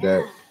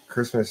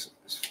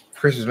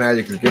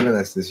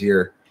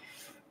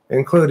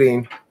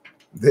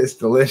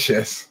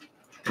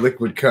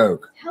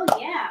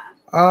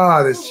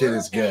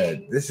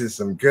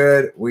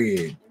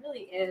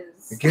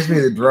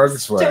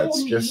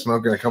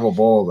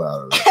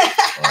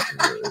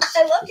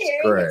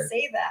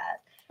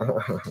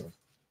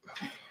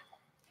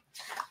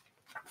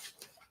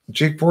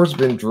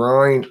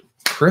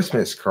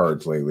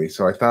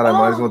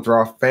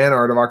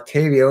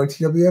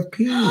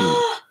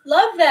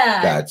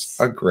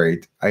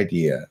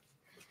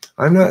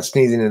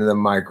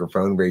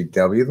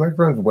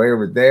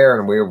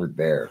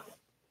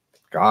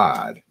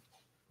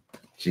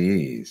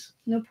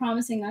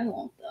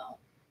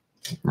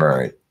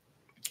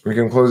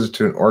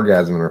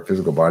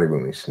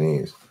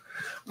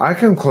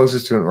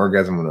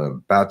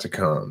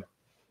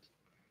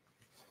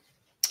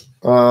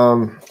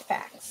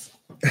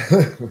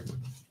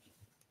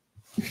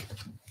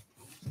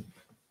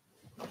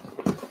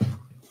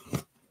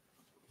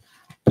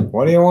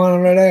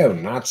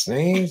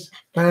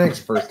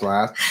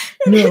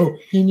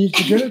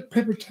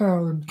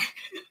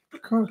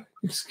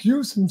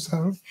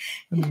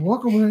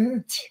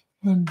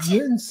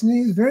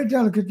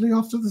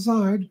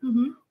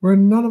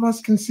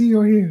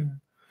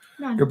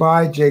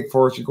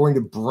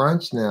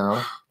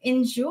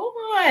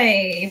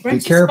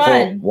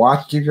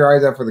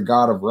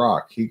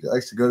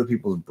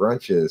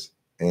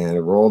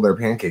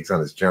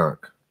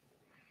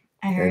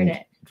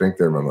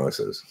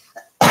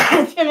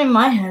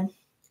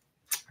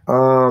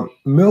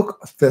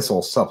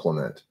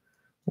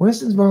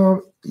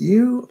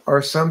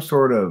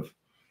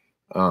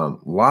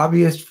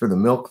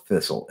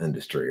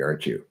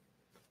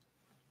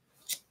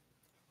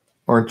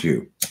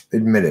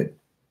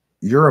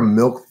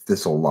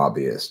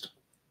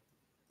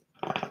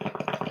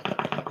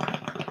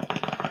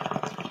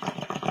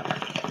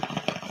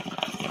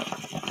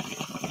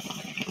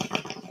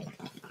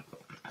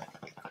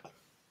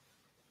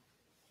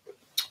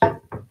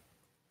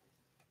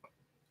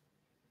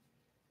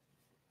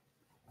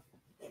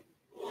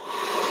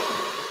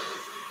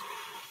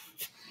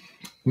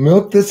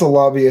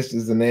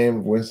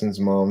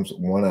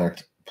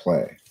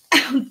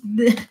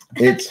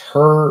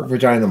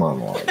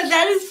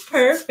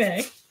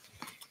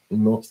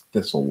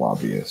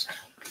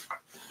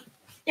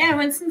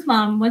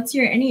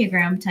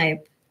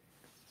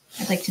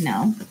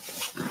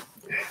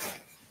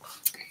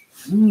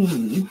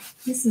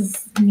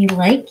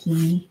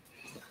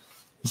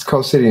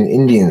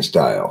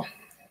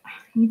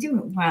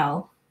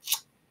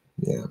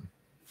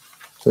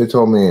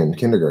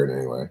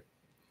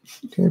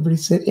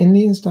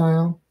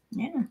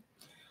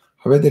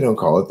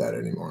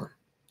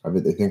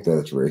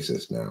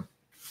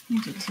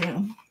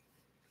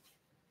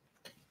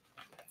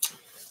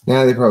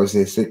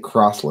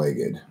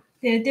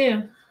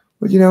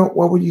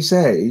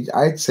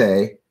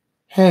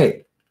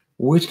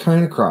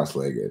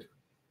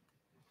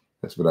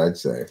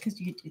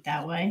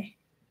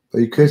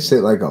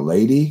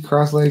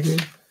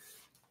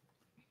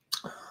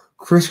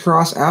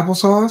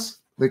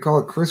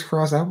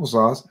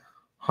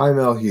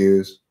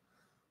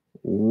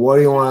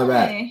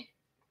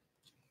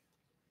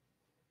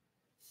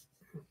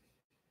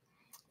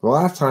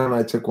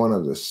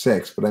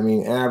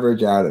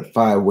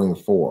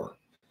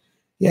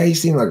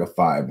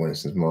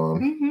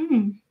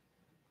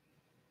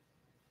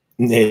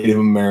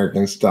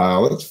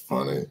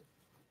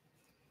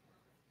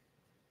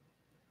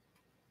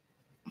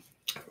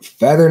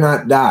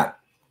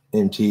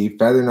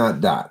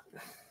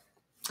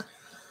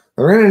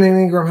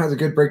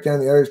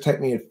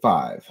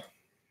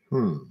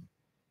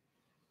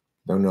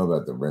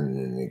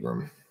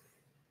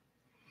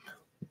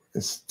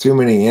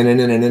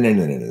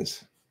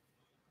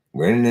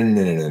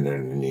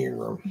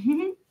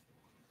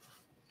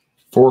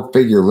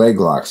figure leg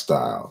lock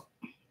style.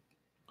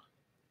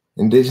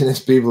 Indigenous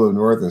people of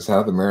North and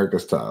South America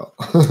style.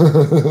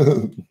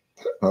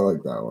 I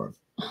like that one.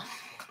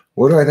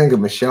 What do I think of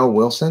Michelle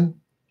Wilson?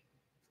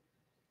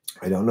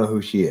 I don't know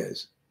who she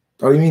is.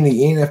 Oh, you mean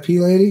the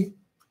ENFP lady?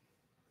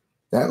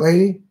 That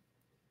lady?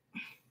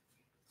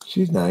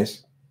 She's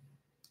nice.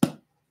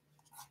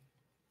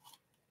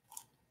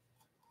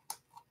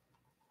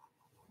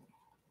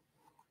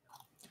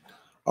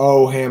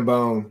 Oh,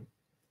 Hambone,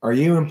 are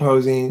you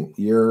imposing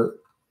your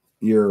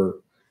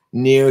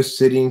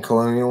neo-Scythian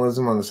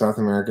colonialism on the South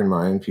American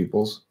Mayan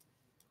peoples?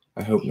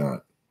 I hope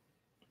not.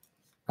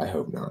 I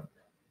hope not.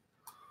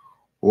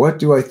 What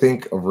do I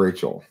think of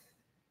Rachel?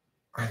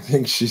 I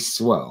think she's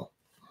swell.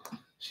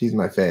 She's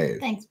my fave.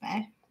 Thanks,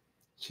 babe.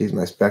 She's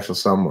my special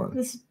someone.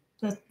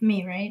 That's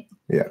me, right?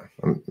 Yeah.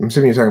 I'm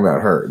assuming you're talking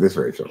about her. This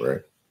Rachel,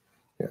 right?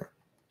 Yeah.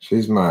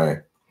 She's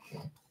my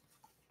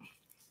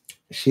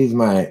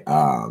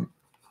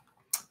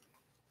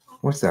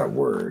what's that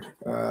word?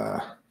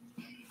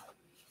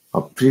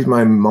 She's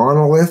my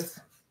monolith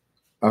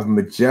of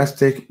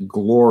majestic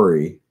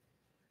glory,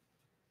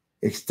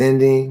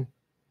 extending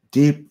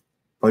deep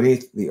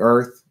beneath the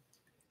earth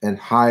and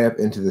high up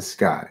into the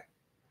sky.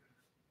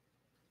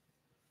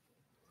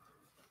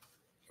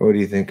 What do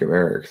you think of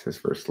Eric? His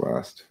first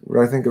last. What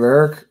do I think of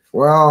Eric?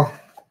 Well,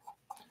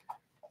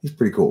 he's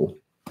pretty cool.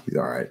 He's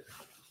all right.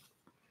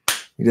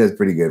 He does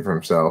pretty good for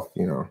himself,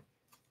 you know.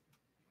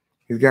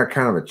 He's got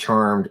kind of a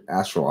charmed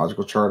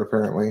astrological chart,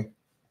 apparently.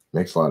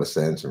 Makes a lot of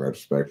sense in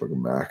retrospect,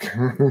 looking back.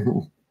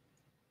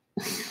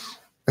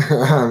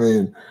 I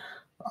mean,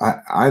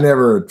 I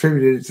never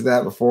attributed it to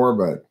that before,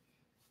 but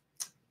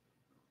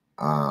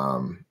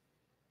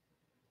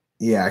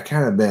yeah, I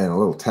kind of been a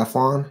little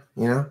Teflon,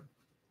 you know.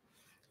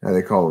 How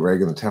they call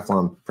Reagan the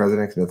Teflon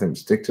president because nothing would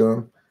stick to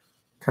him.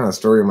 Kind of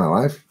story of my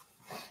life.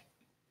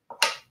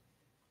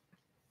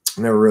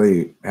 Never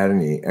really had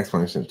any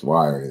explanation as to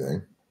why or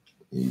anything.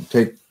 You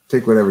take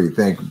whatever you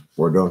think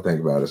or don't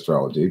think about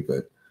astrology,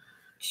 but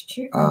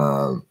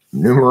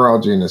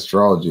numerology and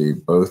astrology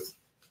both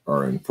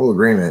are in full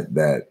agreement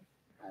that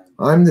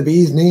I'm the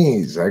bee's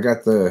knees. I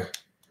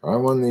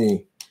won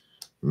the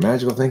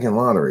magical thinking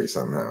lottery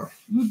somehow.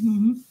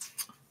 Mm-hmm.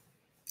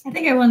 I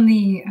think I won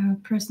the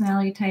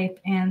personality type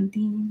and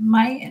the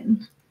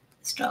Mayan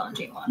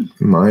astrology one.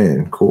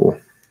 Mayan, cool.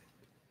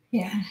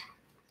 Yeah.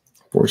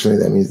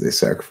 Fortunately, that means they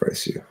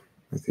sacrifice you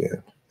at the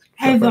end.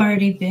 I've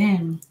already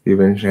been. You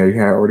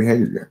already had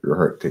your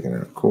heart taken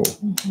out. Cool.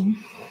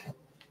 Mm-hmm.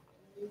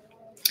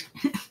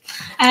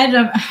 I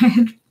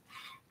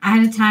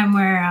had a time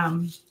where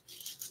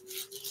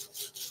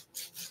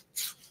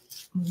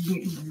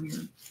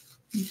weird,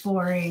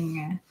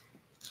 boring.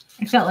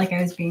 I felt like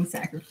I was being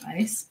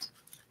sacrificed.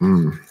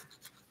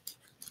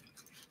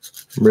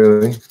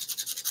 Really?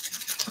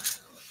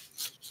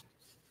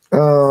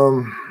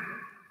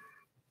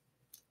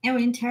 I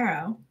mean,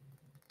 Tarot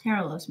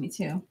loves me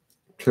too.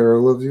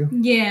 Tarot loves you?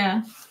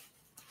 Yeah.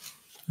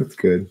 That's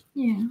good.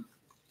 Yeah.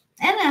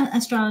 And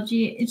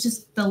astrology, it's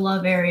just the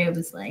love area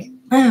was like,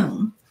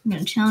 boom, I'm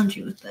going to challenge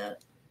you with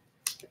that.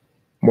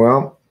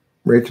 Well,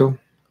 Rachel.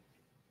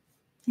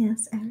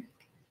 Yes, Eric.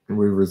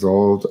 We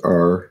resolved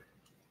our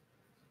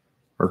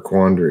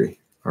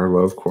quandary, our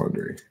love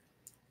quandary.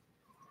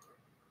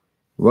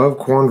 Love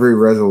quandary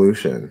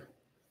resolution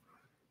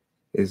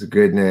is a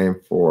good name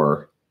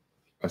for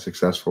a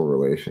successful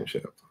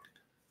relationship.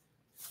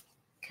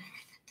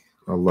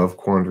 A love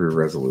quandary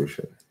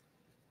resolution.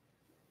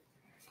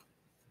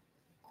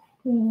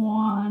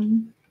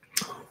 One.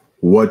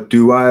 What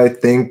do I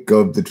think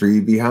of the tree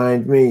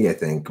behind me? I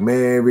think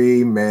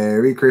Merry,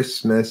 Merry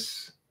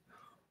Christmas.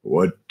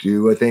 What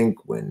do I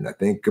think when I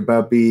think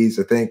about bees?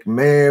 I think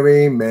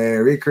Merry,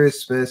 Merry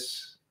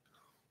Christmas.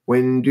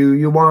 When do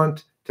you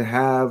want to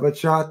have a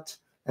shot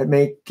at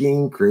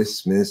making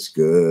Christmas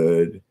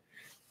good?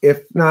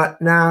 If not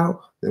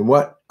now, then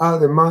what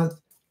other month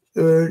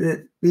would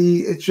it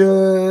be? It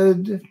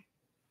should.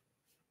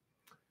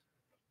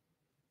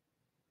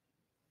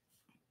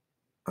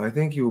 I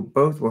think you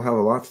both will have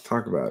a lot to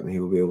talk about, and he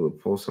will be able to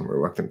pull some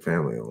reluctant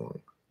family along.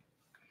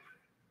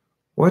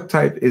 What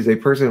type is a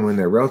person when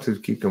their relatives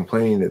keep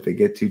complaining that they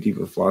get too deep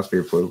with philosophy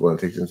or political and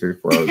it takes them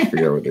 34 hours to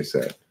figure out what they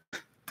said?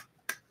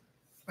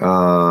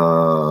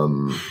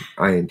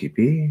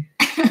 INTP.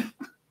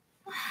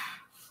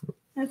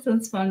 That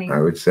sounds funny. I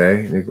would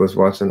say Nicholas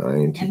Watson,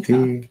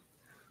 INTP.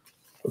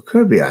 It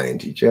could be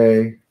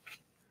INTJ,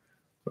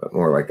 but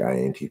more like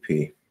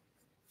INTP.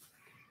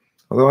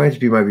 Although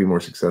INTP might be more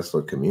successful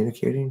at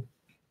communicating.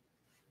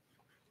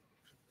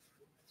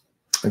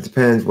 It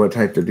depends what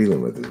type they're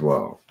dealing with as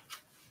well.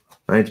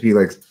 INTP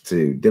likes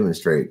to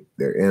demonstrate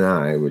their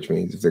NI, which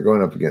means if they're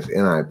going up against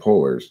NI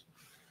polars,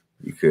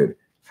 you could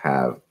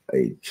have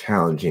a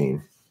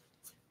challenging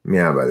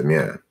meow by the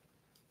meow.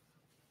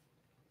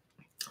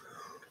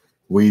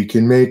 We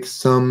can make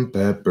some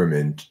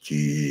peppermint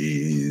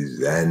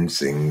cheese and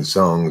sing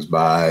songs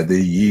by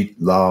the yeet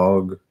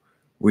log.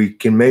 We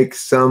can make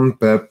some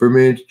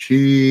peppermint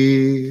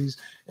cheese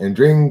and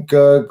drink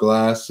a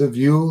glass of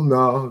Yule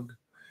nog.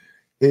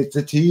 It's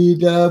a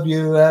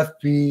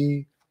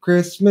TWFP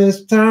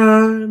Christmas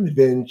time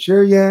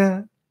adventure,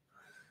 yeah.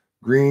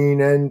 Green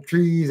and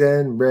trees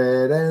and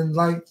red and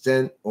lights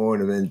and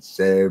ornaments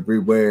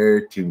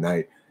everywhere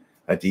tonight.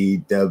 A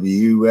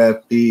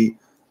TWFP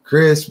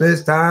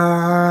Christmas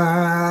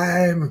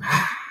time.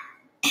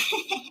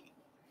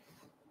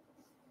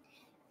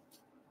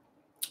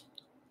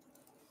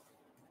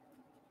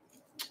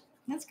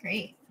 That's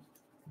great.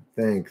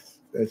 Thanks.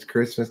 That's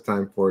Christmas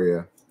time for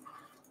you.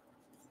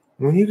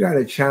 When you got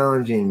a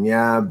challenging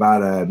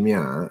bada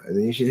mia,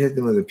 then you should hit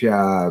them with a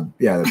pia,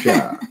 the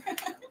pia.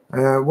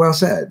 Well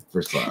said,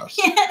 first class.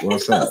 Yeah, well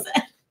said.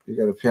 You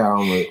got a pia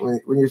on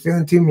when you're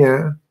feeling too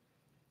mia,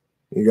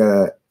 you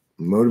gotta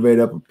motivate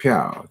up a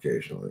pia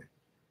occasionally.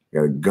 You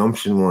gotta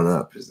gumption one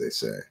up, as they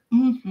say.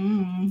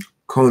 Mm-hmm.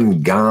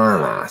 Con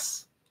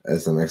ganas,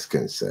 as the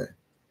Mexicans say.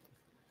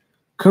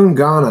 Con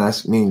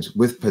ganas means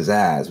with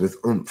pizzazz, with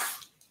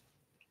oomph.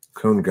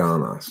 Con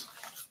ganas.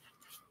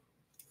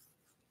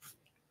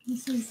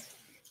 This is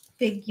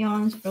Big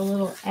Yawns for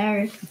Little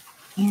Eric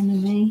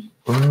anime.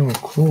 Oh,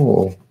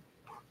 cool.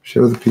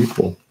 Show the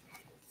people.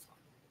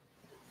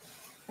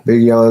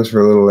 Big Yawns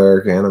for Little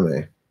Eric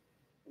anime.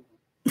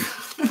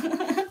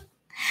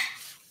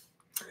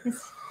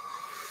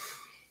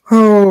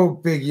 Oh,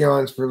 big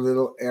yawns for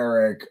little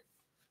Eric.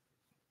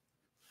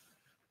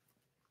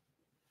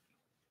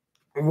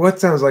 What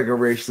sounds like a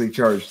racially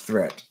charged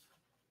threat?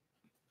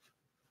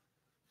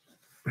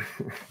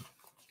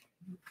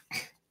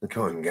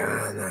 Con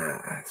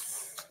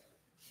ganas.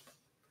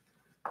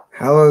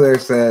 Hello there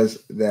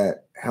says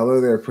that hello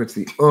there puts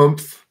the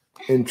oomph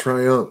in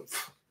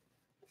triumph.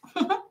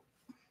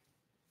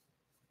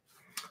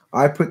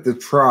 I put the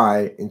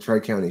try in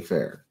Tri-County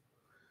Fair.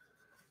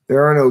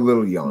 There are no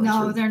little yawns.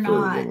 No, they're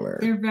not.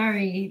 They're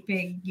very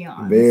big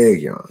yawns.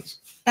 Big yawns.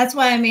 That's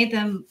why I made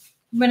them.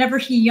 Whenever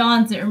he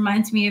yawns, it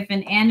reminds me of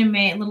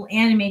a little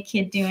anime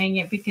kid doing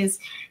it because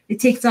it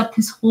takes up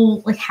his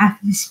whole, like,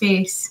 half of his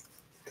face.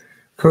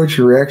 Coach,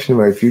 your reaction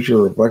to my future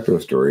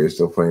Reflecto story is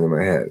still playing in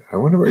my head. I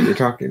wonder what you're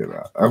talking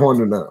about. I want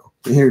to know.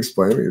 Can you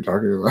explain what you're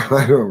talking about?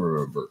 I don't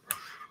remember.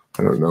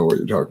 I don't know what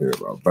you're talking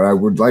about, but I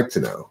would like to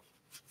know.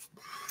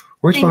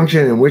 Which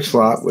function and which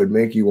slot would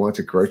make you want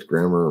to correct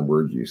grammar and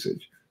word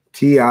usage?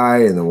 TI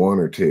and the 1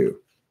 or 2.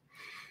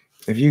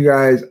 If you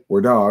guys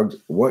were dogs,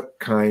 what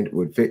kind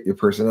would fit your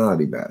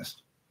personality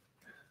best?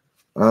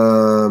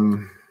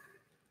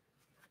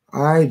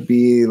 I'd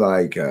be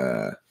like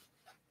a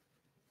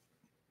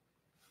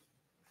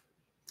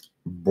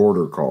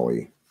border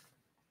collie.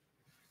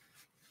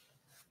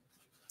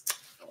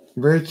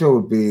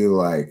 Rachel would be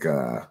like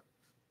a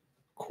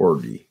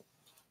corgi.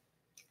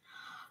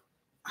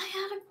 I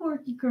had a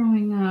corgi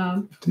growing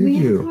up. Did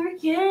you?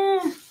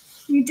 Yeah,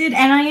 we did,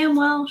 and I am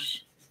Welsh.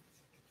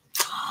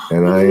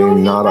 And I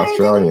am not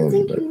Australian. I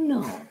think you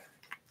know.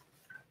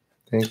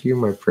 Thank you,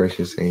 my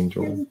precious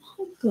angel. You're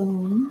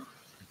welcome.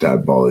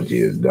 Diabology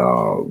is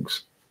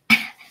dogs.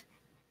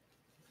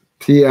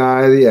 TI,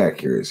 the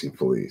accuracy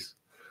police.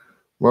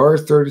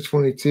 Mars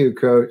 3022,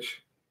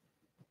 coach.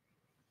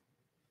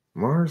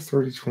 Mars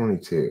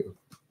 3022.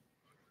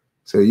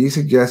 So you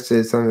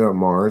suggested something about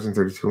Mars in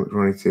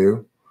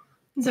 3022.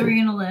 Is that where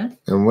you're going to live?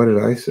 And what did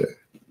I say?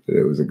 That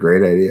it was a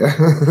great idea.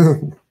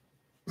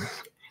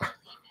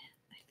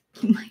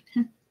 You might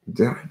have.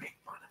 Did I make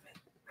fun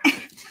of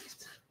it?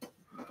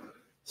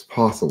 It's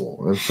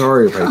possible. I'm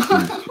sorry if I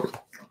teased you.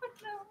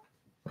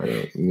 I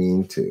don't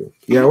mean to.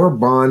 Yeah, we're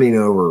bonding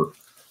over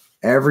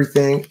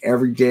everything,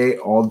 every day,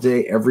 all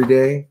day, every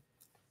day.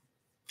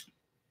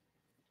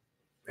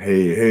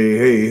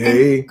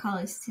 Hey.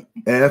 Collies too.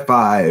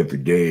 F5 every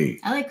day.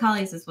 I like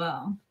collies as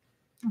well.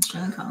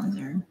 Australian collies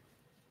are.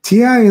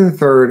 TI in the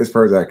third, as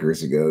far as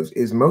accuracy goes,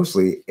 is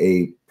mostly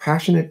a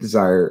passionate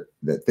desire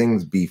that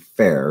things be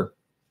fair,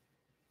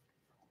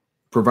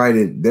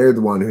 provided they're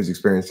the one who's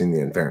experiencing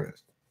the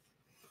unfairness.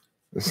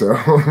 So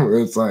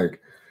it's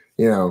like,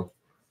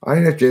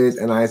 INFJs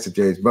and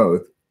ISFJs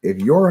both, if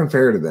you're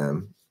unfair to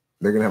them,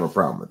 they're going to have a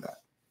problem with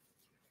that.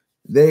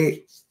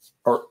 They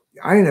are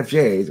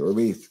INFJs, or at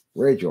least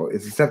Rachel,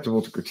 is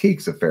susceptible to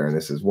critiques of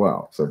fairness as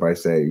well. So if I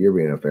say you're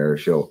being unfair,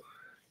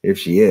 if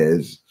she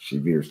is,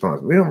 she'd be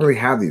responsible. We don't really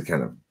have these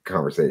kind of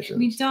conversations.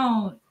 We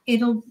don't.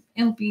 It'll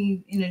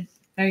be in a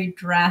very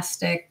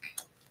drastic,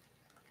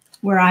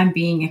 where I'm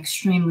being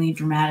extremely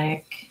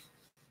dramatic,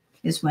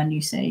 is when you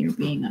say you're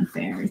being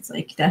unfair. It's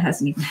like, that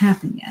hasn't even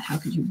happened yet. How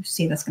could you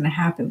say that's going to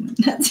happen when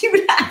that's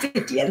even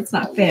happened yet? It's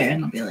not fair.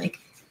 And they'll be like,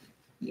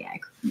 yeah.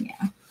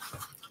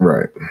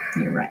 Right.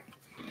 You're right.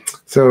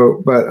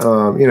 So, but,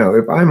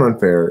 if I'm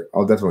unfair,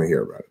 I'll definitely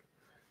hear about it.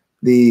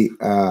 It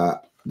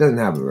doesn't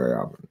happen very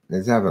often.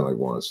 It's happened like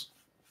once.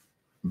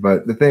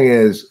 But the thing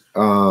is,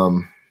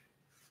 or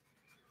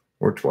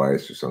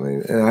twice or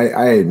something. And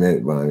I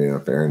admit when I'm being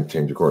unfair and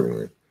change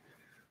accordingly.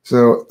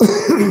 So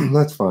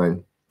that's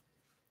fine.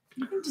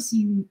 I think just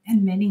you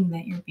admitting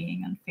that you're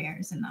being unfair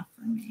is enough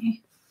for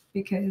me,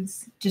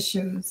 because it just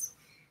shows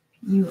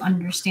you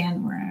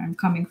understand where I'm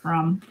coming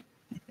from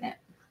with it.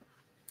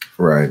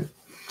 Right.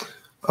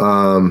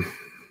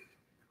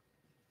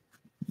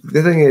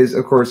 The thing is,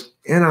 of course,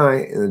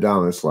 NI in the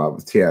dominant slot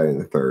with TI in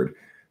the third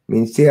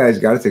means TI's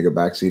got to take a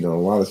backseat on a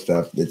lot of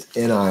stuff that's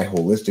NI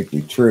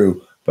holistically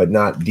true, but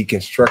not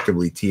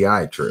deconstructively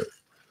TI true.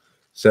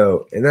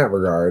 So in that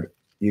regard,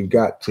 you've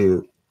got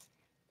to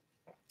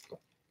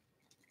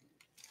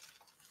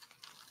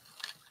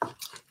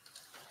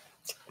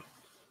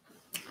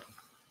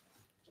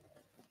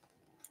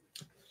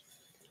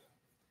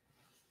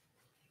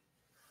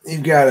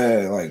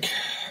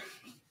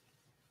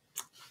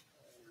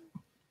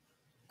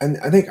and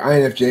I think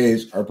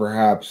INFJs are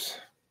perhaps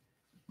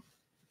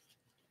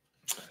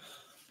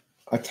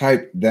a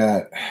type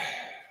that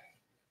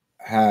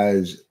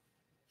has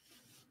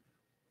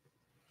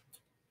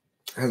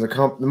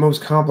the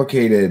most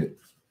complicated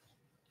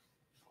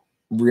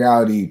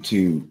reality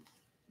to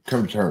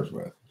come to terms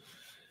with,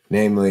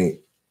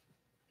 namely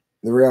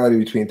the reality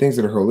between things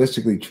that are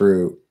holistically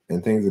true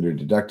and things that are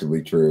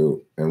deductively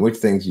true, and which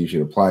things you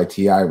should apply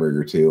TI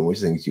rigor to and which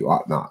things you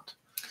ought not.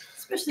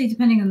 Especially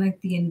depending on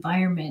the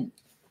environment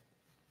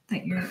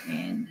that you're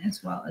in,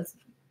 as well as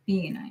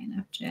being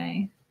an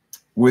INFJ.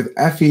 With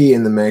FE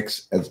in the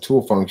mix as a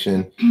tool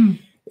function,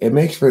 it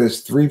makes for this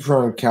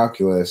three-pronged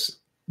calculus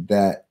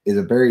that is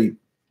a very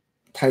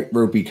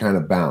tight-ropey kind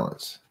of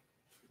balance.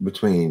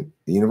 between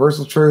the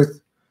universal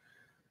truth,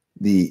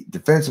 the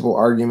defensible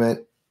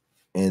argument,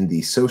 and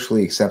the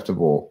socially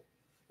acceptable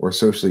or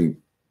socially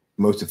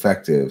most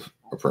effective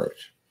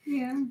approach.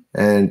 Yeah.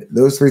 And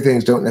those three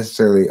things don't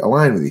necessarily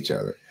align with each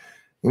other.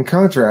 In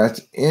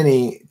contrast,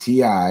 NE,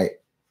 TI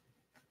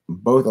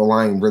both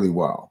align really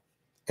well,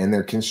 and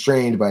they're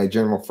constrained by a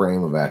general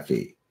frame of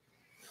FE.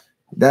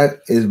 That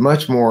is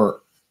much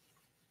more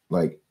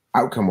like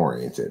outcome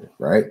oriented,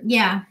 right?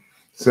 Yeah.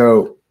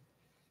 So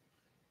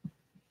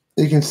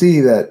you can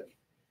see that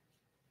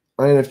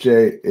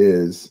INFJ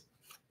is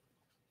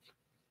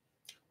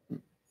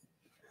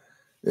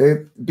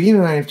being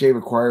an INFJ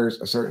requires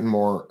a certain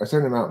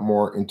amount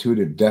more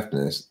intuitive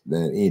deftness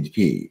than an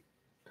ENTP,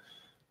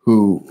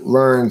 who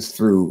learns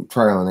through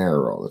trial and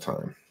error all the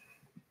time.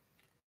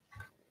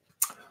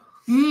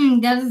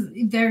 That is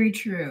very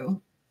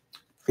true.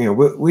 You know,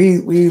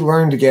 we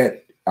learn to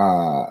get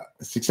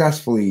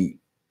successfully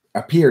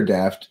appear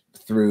deft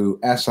through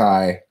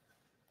SI.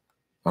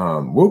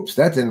 Whoops,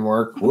 that didn't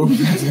work. Whoops,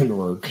 that didn't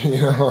work.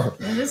 You know,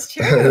 That is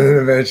true. And then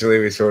eventually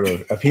we sort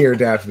of appear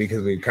deft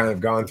because we've kind of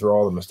gone through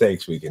all the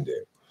mistakes we can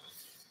do.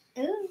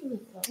 Ooh.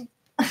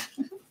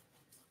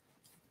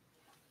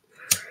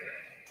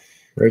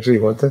 Rachel,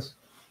 you want this?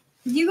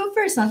 You go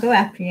first. I'll go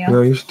after you.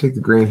 No, you should take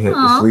the green hit.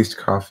 Aw. It's least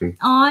coffee.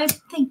 Oh,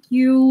 thank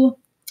you.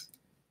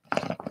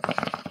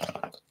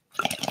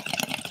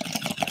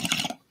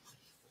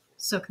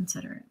 So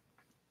considerate.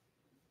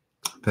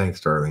 Thanks,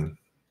 darling.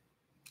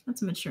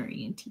 That's a mature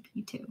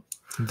ENTP too.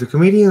 The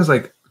comedians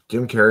like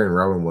Jim Carrey and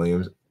Robin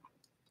Williams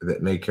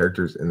that make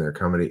characters in their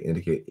comedy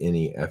indicate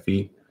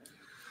NE-FE.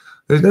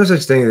 There's no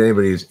such thing as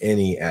anybody who's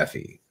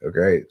NE-FE.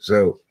 Okay,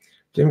 so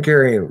Jim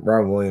Carrey and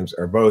Robin Williams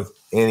are both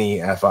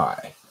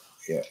NE-FI.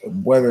 Yeah,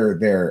 whether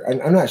they're,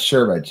 I'm not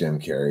sure about Jim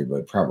Carrey,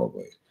 but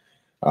probably.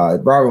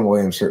 Robin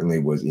Williams certainly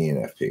was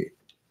ENFP.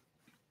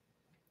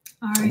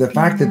 The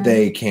fact that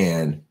they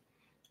can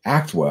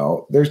act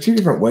well, there's two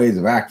different ways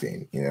of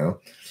acting, you know.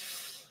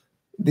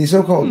 The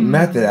so-called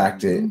method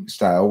acting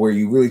style, where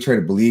you really try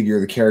to believe you're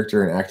the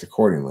character and act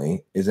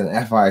accordingly, is an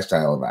FI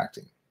style of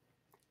acting.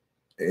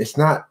 It's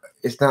not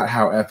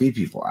how FE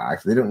people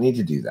act. They don't need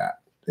to do that.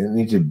 They don't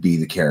need to be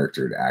the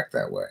character to act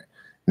that way.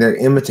 They're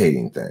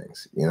imitating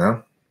things, you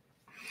know.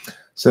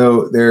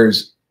 So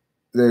there's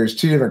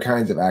two different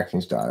kinds of acting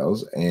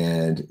styles,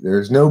 and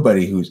there's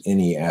nobody who's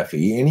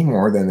NE-FE any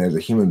more than there's a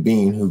human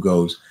being who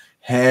goes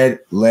head,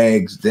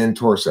 legs, then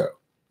torso.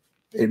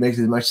 It makes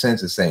as much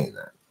sense as saying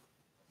that.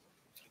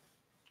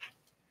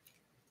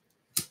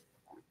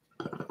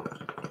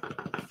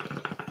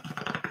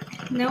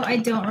 No, I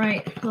don't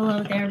write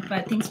hello there,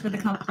 but thanks for the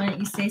compliment.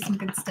 You say some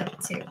good stuff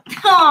too.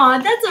 Aw,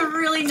 that's a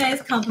really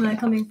nice compliment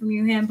coming from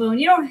you, Hambone.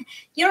 You don't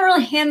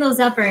really hand those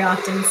out very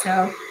often,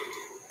 so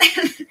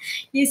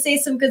you say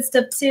some good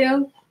stuff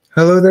too.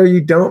 Hello there.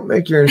 You don't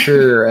make your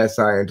inferior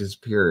SI into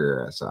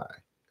superior SI.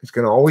 It's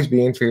going to always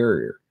be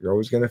inferior. You're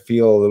always going to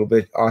feel a little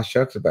bit aw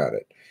shucks about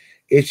it.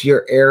 It's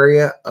your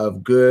area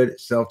of good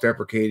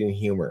self-deprecating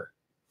humor.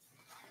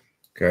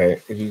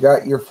 Okay, if you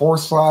got your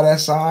 4th slot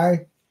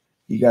SI,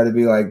 you got to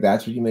be like,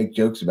 that's what you make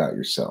jokes about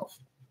yourself.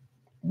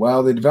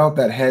 Well, they developed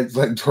that heads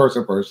like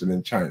torso person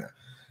in China.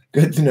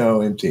 Good to know,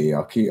 MT.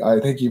 I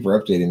thank you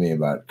for updating me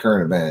about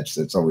current events.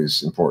 That's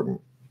always important.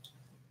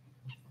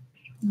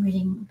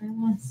 Reading what that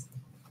was,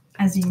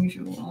 as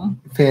usual.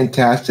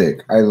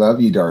 Fantastic. I love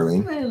you,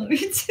 darling. I love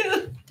you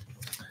too.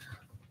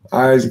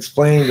 I was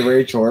explaining to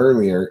Rachel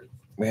earlier,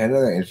 we had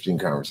another interesting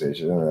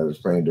conversation, and I was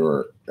explaining to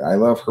her, I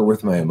love her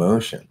with my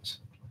emotions.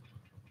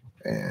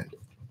 And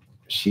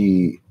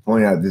she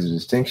pointed out there's a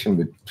distinction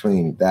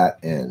between that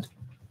and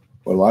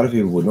what a lot of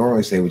people would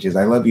normally say, which is,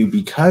 I love you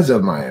because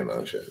of my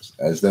emotions,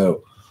 as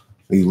though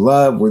the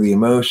love were the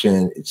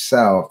emotion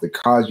itself that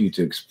caused you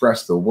to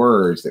express the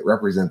words that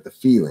represent the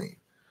feeling.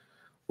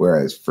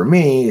 Whereas for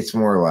me, it's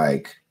more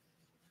like,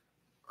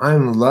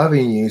 I'm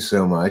loving you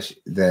so much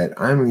that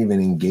I'm even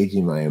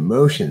engaging my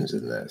emotions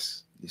in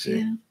this. You see?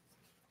 Yeah.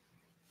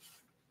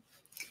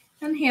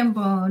 And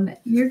Hambone,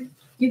 you're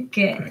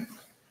good.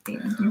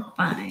 You're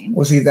fine.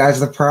 Well, see, that's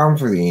the problem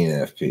for the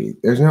ENFP.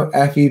 There's no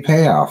FE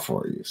payoff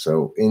for you.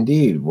 So,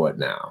 indeed, what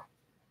now?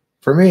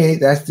 For me,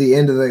 that's the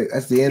end of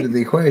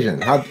the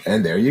equation.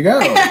 And there you go.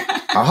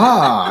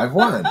 Aha! I've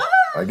won.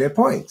 I get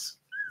points.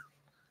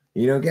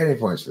 You don't get any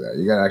points for that.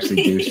 You got to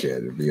actually do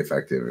shit or be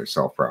effective or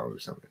solve problems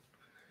or something.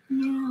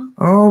 Yeah.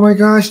 Oh my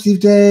gosh,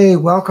 Steve Day,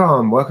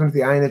 welcome to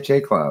the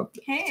INFJ Club.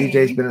 Hey. Steve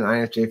Day's been an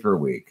INFJ for a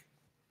week.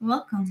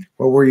 Welcome.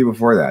 What were you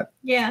before that?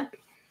 Yeah.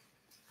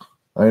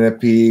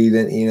 INFP,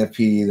 then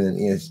ENFP, then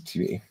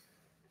ESTP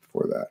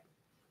before that.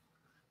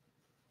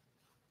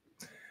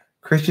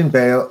 Christian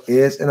Bale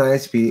is an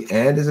ISP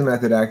and is a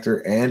method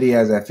actor, and he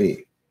has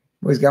FE.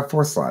 Well, he's got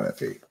 4th slot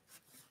FE.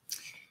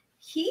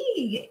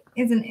 He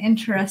is an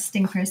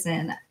interesting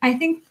person. I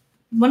think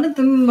one of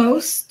the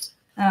most,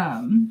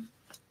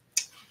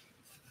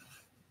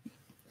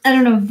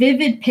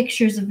 vivid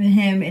pictures of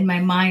him in my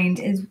mind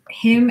is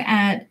him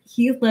at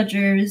Heath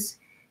Ledger's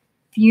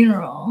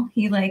funeral.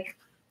 He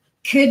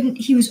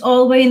he was all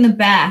the way in the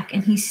back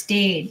and he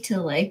stayed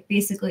till like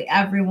basically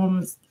everyone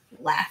was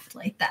left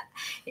like that.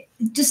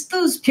 Just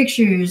those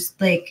pictures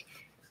like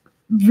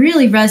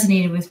really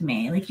resonated with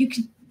me. Like you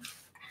could,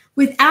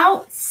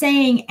 without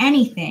saying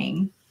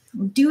anything,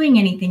 doing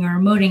anything or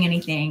emoting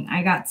anything,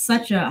 I got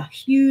such a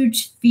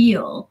huge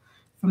feel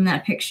from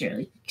that picture.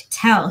 Like you could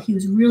tell he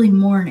was really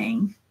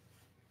mourning.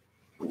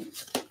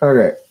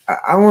 Okay,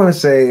 I want to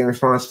say in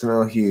response to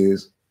Mel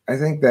Hughes, I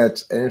think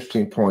that's an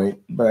interesting point,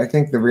 but I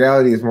think the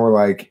reality is more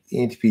like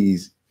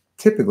ENTPs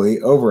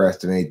typically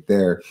overestimate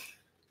their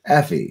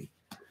FE.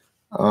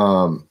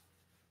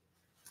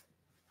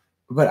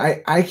 But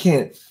I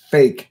can't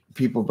fake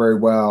people very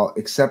well,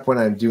 except when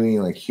I'm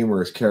doing like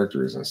humorous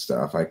characters and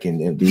stuff. I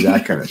can do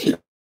that kind of shit.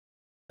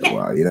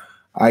 Well, you know,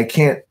 I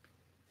can't.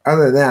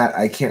 Other than that,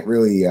 I can't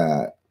really.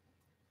 I'm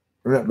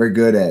not very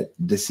good at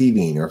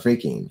deceiving or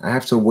faking. I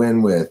have to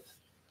win with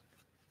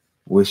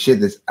shit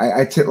that's.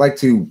 I like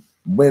to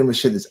win with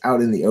shit that's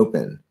out in the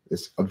open.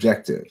 It's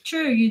objective.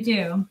 True, you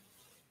do.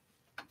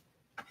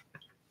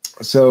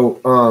 So,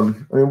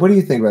 I mean, what do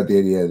you think about the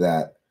idea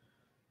that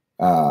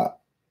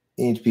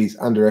ENTPs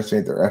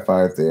underestimate their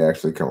FI if they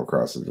actually come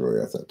across as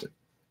really authentic?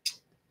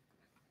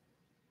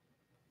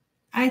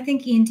 I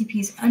think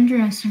ENTPs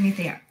underestimate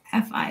their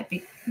FI.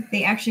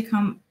 They actually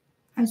come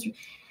as.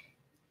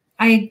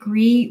 I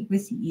agree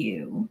with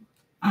you,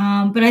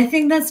 but I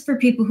think that's for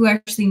people who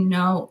actually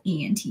know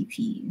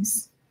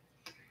ENTPs.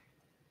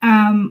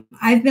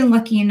 I've been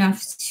lucky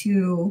enough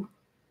to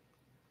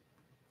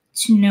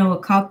know a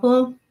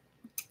couple,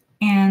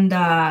 and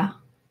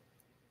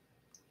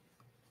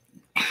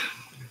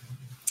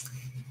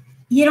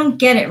you don't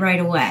get it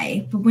right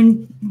away.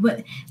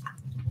 But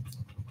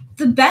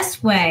the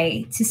best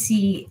way to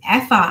see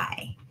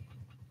FI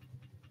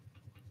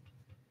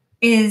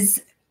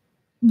is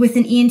with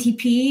an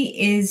ENTP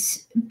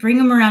is bring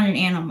them around an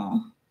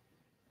animal,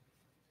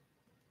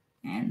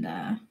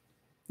 and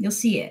you'll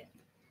see it.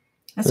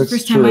 That's the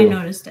first time I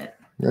noticed it.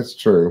 That's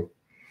true.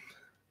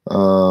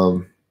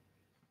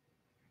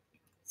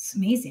 It's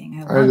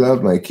amazing. I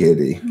love my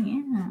kitty.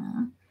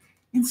 Yeah.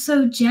 And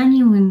so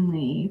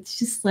genuinely, it's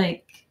just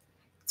like,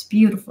 it's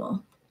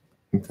beautiful.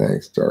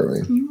 Thanks,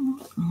 darling. You're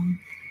welcome.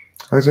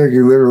 I was like,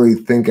 you literally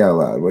think out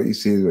loud. What you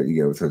see is what you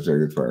get with such a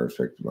good fire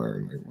respect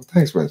admire. Like, well,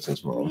 thanks, Winston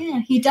Small.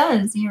 Yeah, he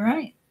does. You're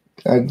right.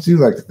 I do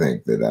like to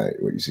think that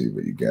what you see is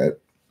what you get.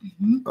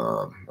 Mm-hmm.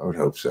 I would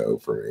hope so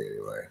for me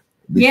anyway.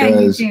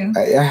 Because yeah, you do.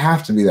 I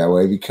have to be that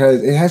way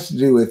because it has to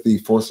do with the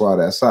force law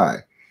to SI.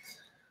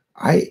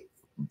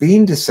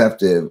 Being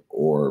deceptive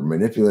or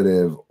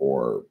manipulative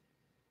or,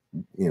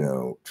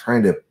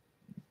 trying to,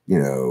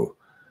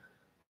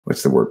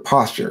 what's the word?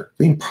 Posture.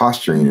 Being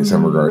posturing in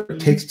some regard,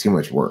 it takes too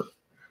much work.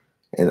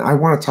 And I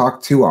want to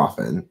talk too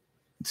often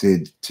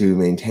to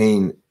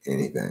maintain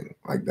anything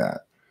like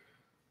that.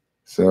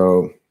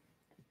 So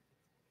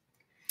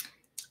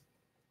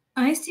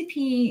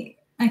ISTP,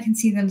 I can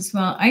see them as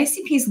well.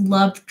 ISTPs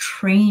love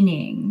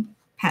training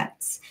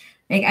pets.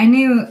 Like I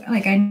knew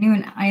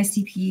an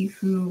ISTP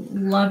who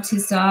loved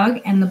his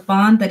dog, and the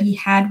bond that he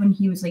had when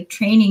he was like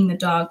training the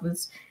dog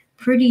was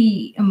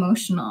pretty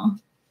emotional.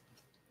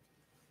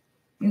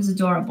 It was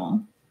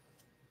adorable.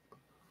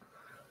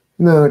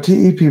 No,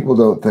 TE people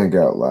don't think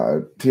out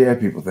loud. TI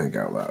people think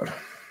out loud.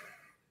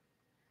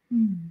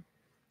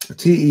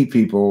 TE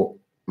people,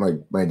 like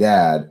my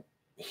dad,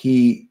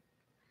 he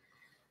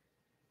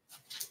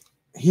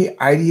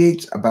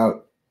ideates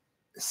about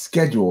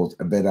schedules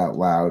a bit out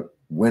loud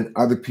when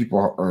other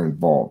people are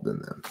involved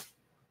in them.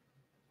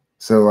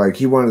 So like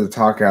he wanted to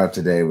talk out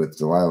today with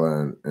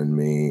Delilah and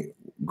me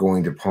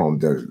going to Palm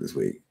Desert this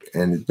week.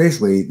 And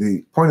basically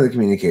the point of the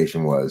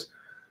communication was,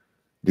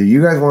 do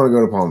you guys want to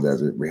go to Palm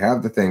Desert? We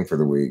have the thing for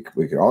the week.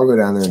 We could all go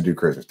down there and do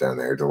Christmas down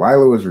there.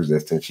 Delilah was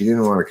resistant. She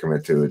didn't want to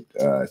commit to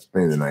it,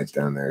 spending the nights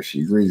down there.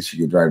 She agreed she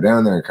could drive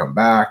down there and come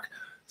back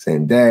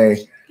same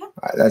day.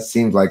 That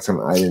seemed like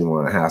something I didn't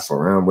want to hassle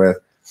around with.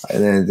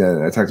 And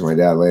then I talked to my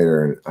dad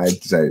later, and I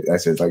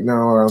said, like, no,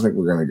 I don't think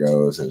we're going to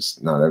go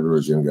since not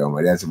everyone's going to go.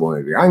 My dad said, well,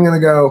 maybe I'm going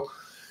to go.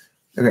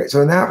 Okay,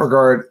 so in that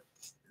regard,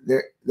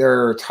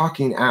 they're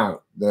talking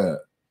out the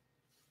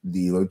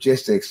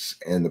logistics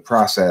and the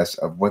process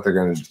of what they're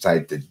going to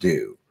decide to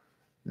do.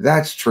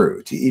 That's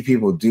true. TE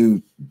people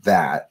do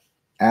that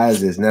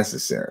as is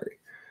necessary.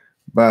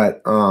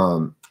 But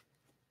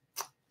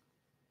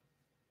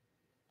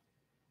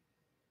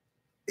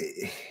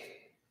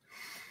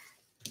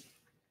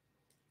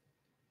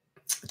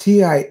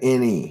TI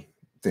any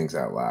thinks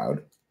out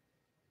loud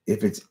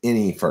if it's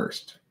any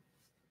first.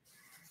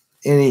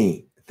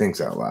 Any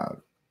thinks out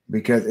loud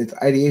because it's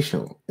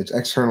ideational. It's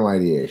external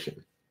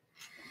ideation.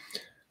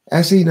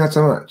 SE, not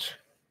so much.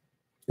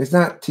 It's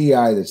not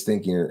TI that's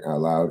thinking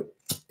out loud.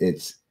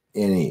 It's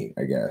any,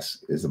 I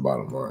guess, is the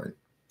bottom line.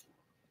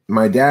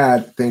 My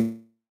dad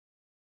thinks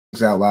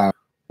out loud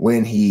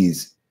when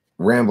he's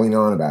rambling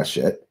on about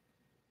shit.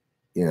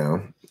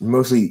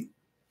 Mostly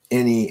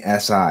any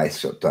SI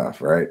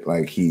stuff, right?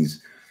 Like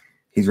he's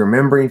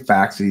remembering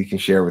facts that he can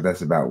share with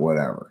us about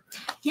whatever.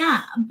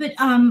 Yeah, but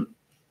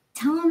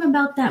tell him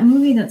about that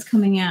movie that's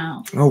coming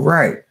out. Oh,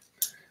 right.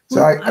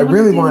 So Well, I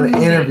really want to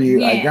movie. interview.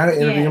 Yeah, I got to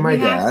interview my you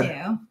have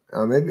dad.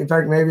 to. Maybe, in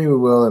fact, maybe we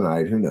will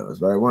tonight. Who knows?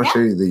 But I want to show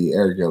you the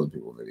Eric Gilda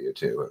People video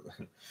too.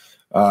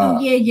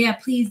 Yeah,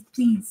 please.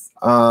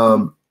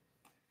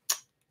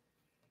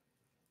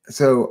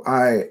 So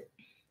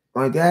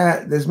my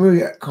dad, this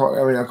movie I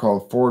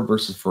called Ford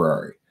versus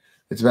Ferrari.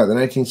 It's about the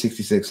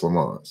 1966 Le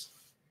Mans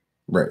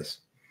race.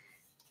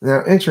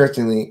 Now,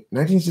 interestingly,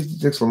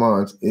 1966 Le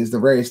Mans is the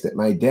race that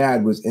my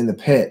dad was in the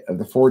pit of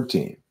the Ford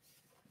team.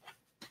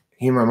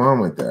 He and my mom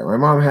went there. My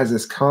mom has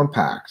this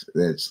compact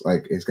that's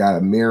like, it's got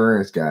a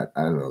mirror. It's got,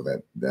 I don't know,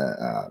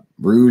 that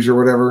Rouge or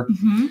whatever.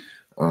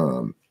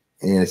 Mm-hmm.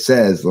 And it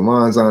says Le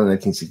Mans on in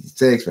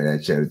 1966. My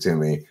dad showed it to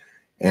me.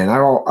 And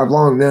I've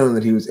long known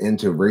that he was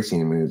into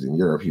racing when he was in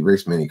Europe. He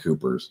raced Mini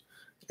Coopers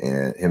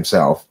and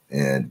himself,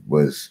 and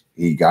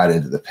he got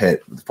into the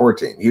pit with the Ford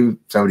team. He was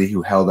somebody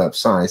who held up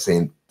signs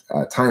saying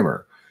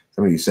timer.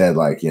 Somebody who said,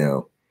 like, you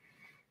know,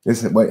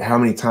 this is what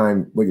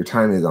your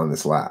time is on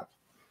this lap.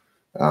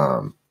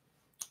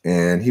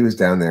 And he was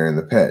down there in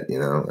the pit, you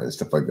know, and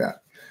stuff like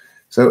that.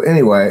 So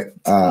anyway,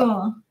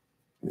 Cool.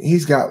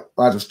 He's got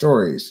lots of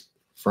stories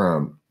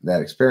from that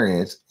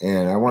experience,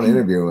 and I want to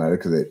interview him about it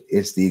because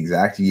it's the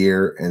exact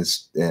year and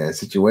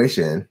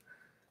situation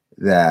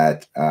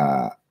that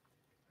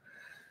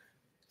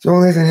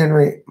Joel Nathan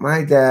Henry,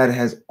 my dad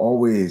has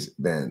always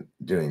been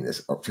doing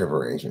this trip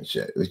arrangement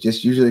shit. It was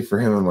just usually for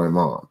him and my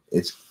mom.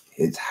 It's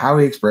how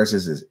he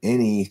expresses his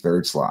any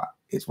third slot.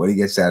 It's what he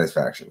gets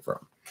satisfaction from.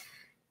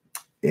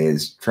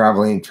 Is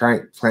traveling,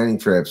 planning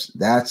trips.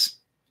 That's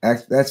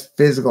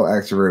physical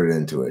extroverted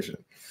intuition.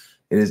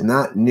 It is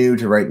not new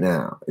to right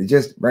now. It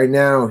just right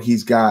now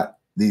he's got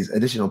these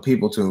additional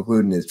people to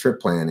include in his trip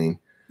planning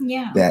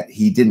that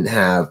he didn't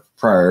have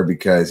prior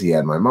because he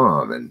had my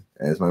mom. And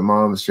as my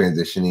mom is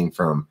transitioning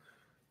from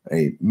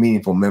a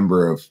meaningful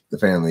member of the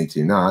family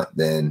to not,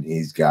 then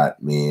he's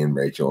got me and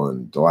Rachel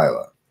and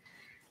Delilah.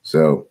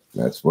 So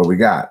that's what we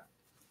got.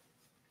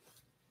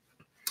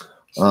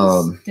 She's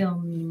still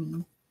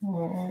meaningful.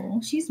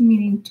 She's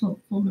meaningful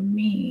to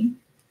me.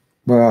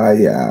 Well,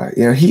 yeah,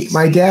 you know,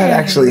 my dad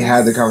actually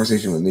had the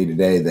conversation with me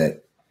today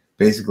that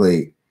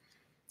basically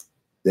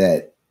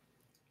that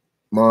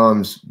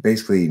mom's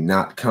basically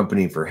not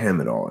company for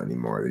him at all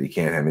anymore, that he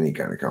can't have any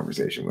kind of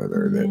conversation with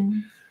her, that,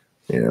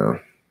 you know,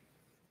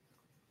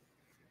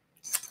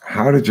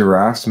 how did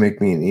giraffes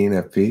make me an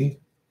ENFP?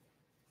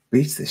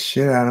 Beats the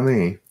shit out of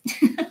me.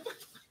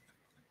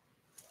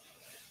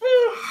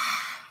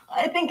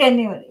 I think I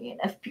knew an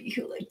ENFP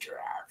who liked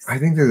giraffes. I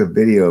think there's a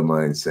video of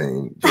mine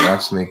saying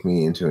giraffes make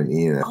me into an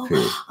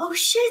ENFP. Oh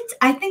shit!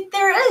 I think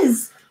there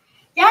is.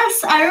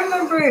 Yes, I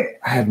remember.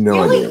 I have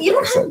no idea. You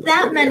don't have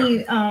that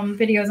many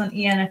videos on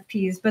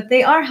ENFPs, but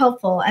they are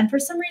helpful. And for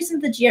some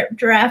reason, the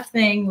giraffe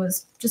thing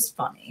was just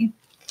funny.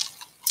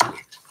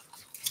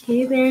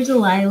 Hey there,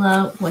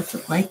 Delilah. What's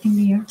it like in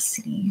New York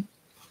City?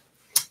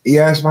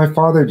 Yes, my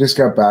father just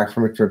got back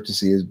from a trip to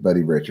see his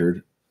buddy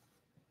Richard.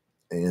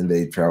 And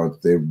they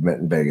met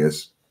in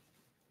Vegas.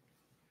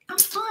 Oh,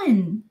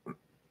 fun.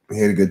 He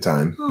had a good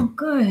time. Oh,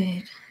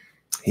 good.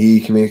 He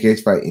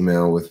communicates by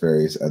email with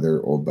various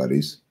other old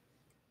buddies.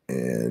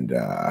 And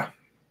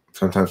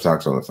sometimes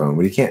talks on the phone,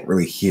 but he can't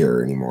really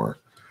hear anymore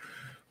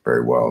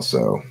very well.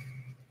 So,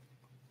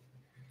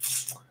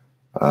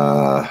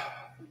 yeah.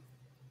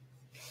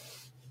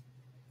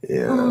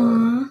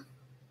 Aww.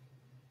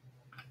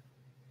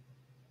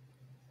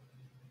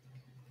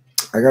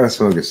 I gotta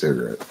smoke a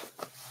cigarette.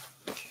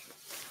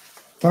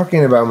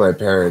 Talking about my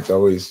parents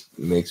always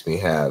makes me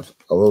have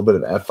a little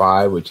bit of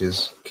FI, which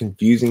is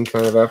confusing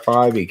kind of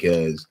FI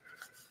because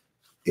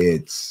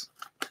it's,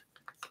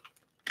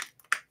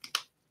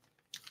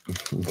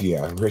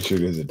 yeah,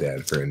 Richard is a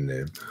dad friend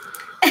name.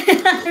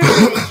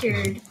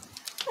 Richard.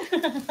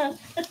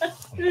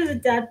 What is a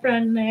dad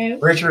friend name?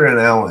 Richard and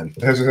Ellen.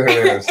 That's what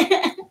it is.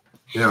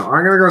 You know,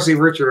 I'm going to go see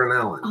Richard and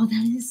Ellen. Oh,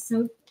 that is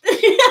so,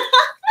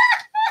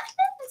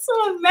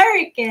 so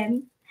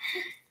American.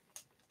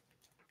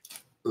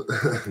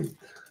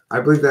 I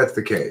believe that's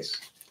the case.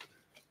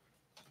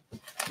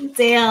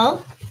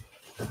 Dale.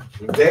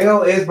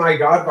 Dale is my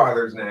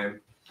godfather's name.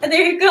 There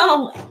you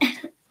go.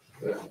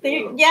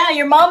 Yeah,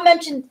 your mom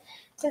mentioned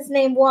his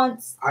name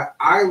once.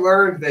 I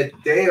learned that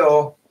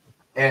Dale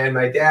and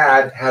my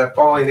dad had a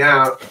falling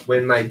out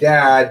when my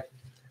dad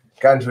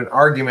got into an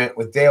argument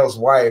with Dale's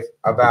wife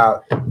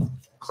about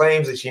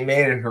claims that she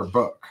made in her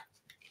book.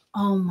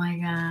 Oh my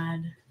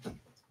God.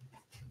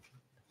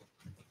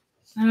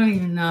 I don't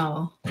even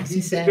know. He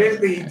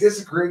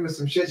disagreed with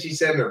some shit she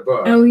said in her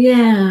book. Oh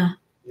yeah.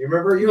 You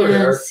remember? You were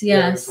there. Yes.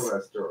 Yeah, that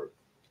story.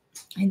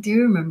 I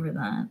do remember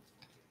that.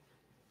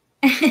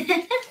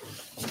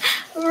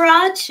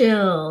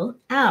 Rachel,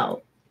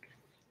 out.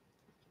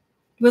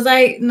 Was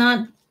I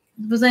not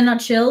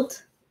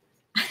chilled?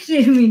 I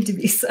didn't mean to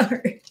be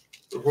sorry.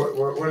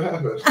 What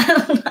happened?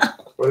 I don't know.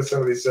 What did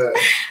somebody say?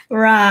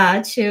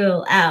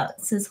 Rachel, out.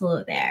 Says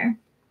hello there.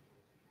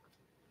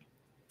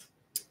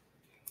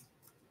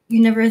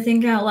 You never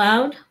think out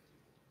loud?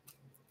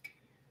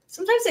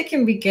 Sometimes it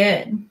can be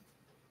good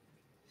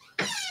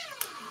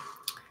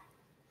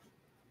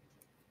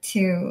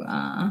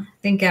to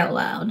think out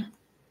loud.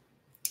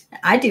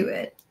 I do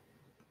it.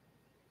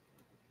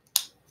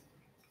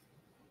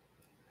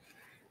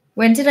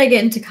 When did I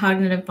get into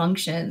cognitive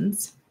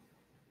functions?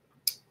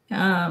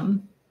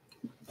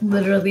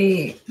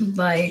 Literally,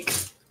 like,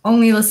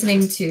 only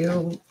listening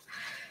to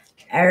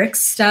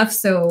Eric's stuff.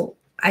 So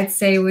I'd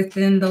say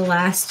within the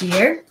last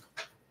year.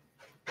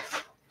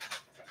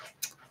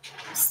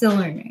 Still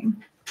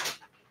learning.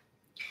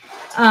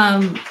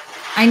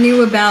 I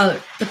knew about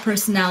the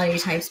personality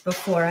types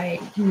before I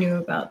knew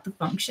about the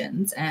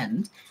functions,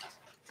 and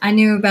I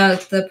knew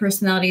about the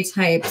personality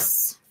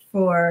types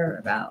for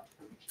about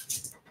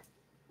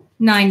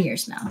 9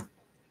 years now.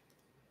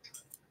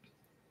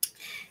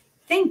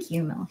 Thank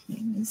you, Mel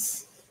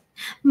Hughes.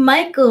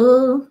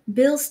 Michael,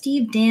 Bill,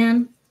 Steve,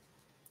 Dan.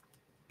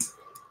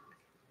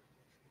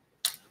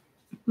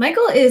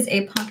 Michael is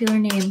a popular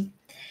name.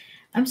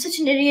 I'm such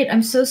an idiot.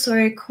 I'm so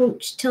sorry,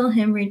 Coach. Tell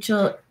him,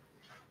 Rachel.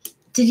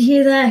 Did you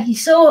hear that?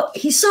 He's so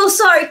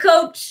sorry,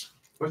 Coach.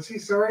 What's he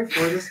sorry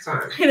for this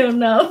time? I don't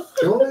know.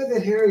 Don't let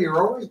it hear. You're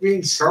always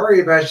being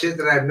sorry about shit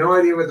that I have no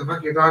idea what the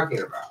fuck you're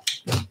talking about.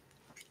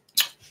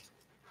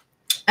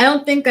 I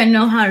don't think I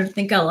know how to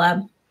think out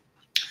loud.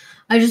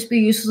 I just be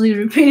uselessly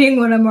repeating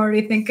what I'm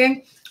already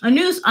thinking. I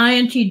knew this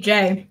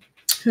INTJ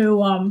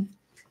who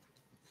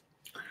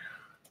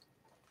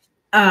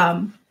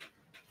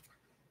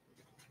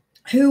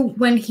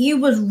when he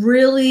was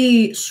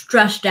really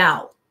stressed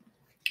out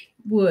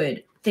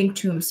would think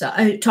to himself,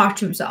 talk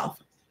to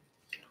himself.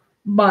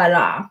 But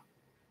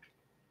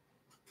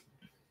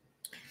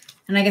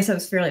and I guess that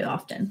was fairly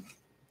often.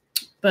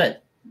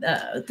 But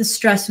the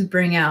stress would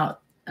bring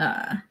out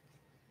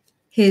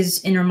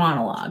his inner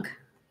monologue.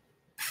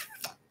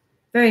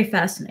 Very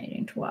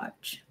fascinating to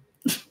watch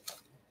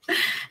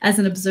as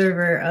an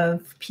observer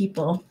of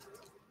people.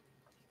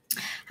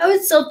 How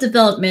would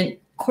self-development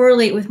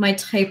correlate with my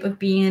type of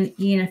being an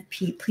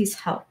ENFP? Please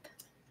help.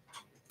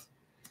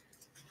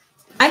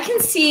 I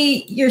can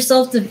see your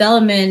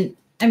self-development.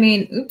 I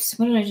mean, oops,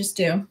 what did I just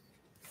do?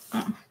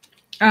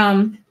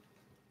 Oh.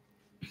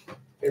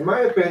 In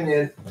my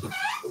opinion,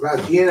 about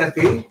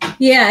ENFP.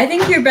 Yeah, I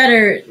think you're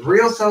better.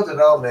 Real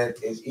self-development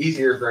is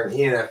easier for an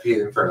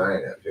ENFP than for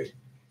an INFP.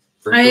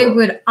 I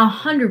would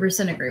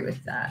 100% agree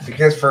with that.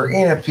 Because for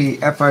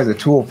ENFP, FI is a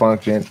tool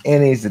function,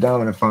 NE is the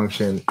dominant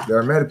function. They're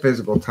a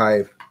metaphysical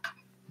type.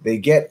 They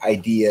get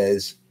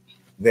ideas.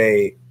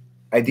 They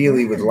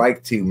ideally would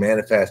like to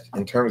manifest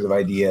in terms of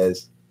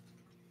ideas.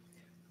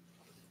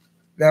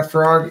 That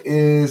frog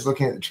is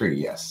looking at the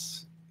tree,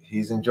 yes.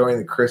 He's enjoying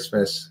the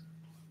Christmas.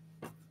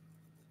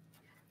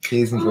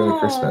 He's enjoying the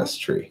Christmas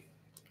tree.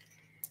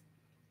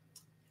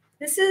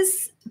 This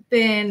has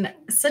been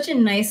such a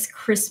nice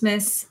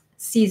Christmas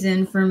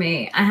season for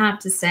me, I have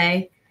to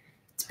say.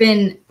 It's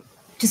been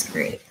just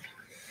great.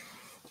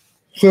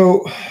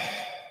 So,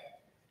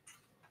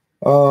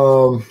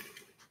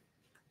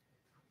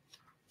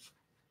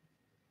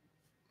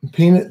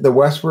 Peanut, the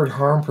Westward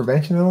Harm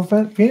Prevention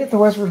Elephant. Peanut, the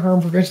Westward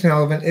Harm Prevention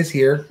Elephant is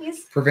here,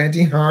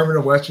 preventing harm in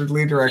a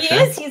westwardly direction.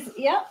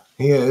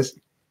 He is.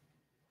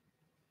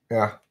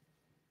 Yeah.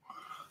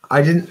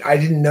 I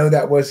didn't know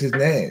that was his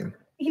name.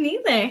 Me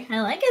neither. I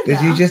like it.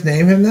 Did you just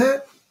name him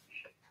that?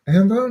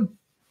 Hambone?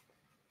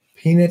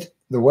 Peanut,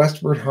 the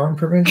Westward Harm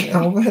Prevention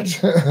Elephant.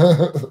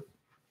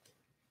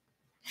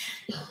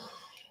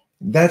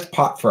 That's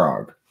pot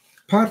frog.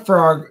 Pot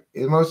frog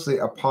is mostly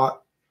a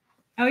pot.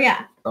 Oh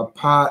yeah. A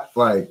pot,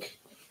 like,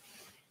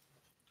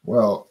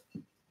 well,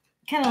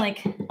 kind of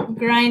like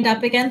grind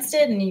up against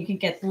it, and you can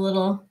get the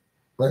little.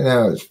 Right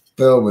now, it's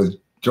filled with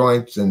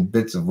joints and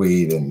bits of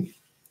weed and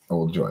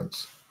old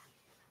joints.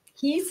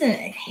 He's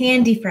a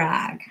handy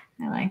frog.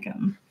 I like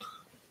him.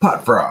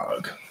 Pot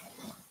frog.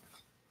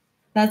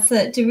 That's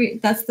the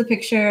that's the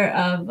picture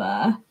of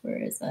where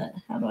is it?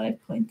 How do I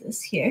point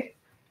this here? Here.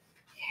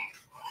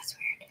 Oh, that's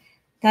weird.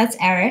 That's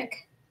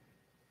Eric.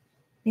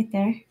 Right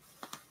there.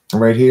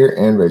 Right here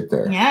and right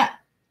there. Yeah.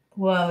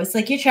 Whoa, it's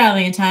like you're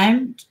traveling in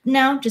time.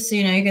 No, just so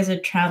you know, you guys are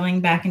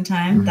traveling back in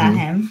time. Mm-hmm. That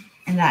him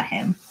and that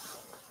him.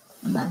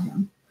 And that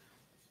him.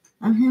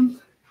 And him.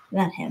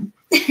 That him.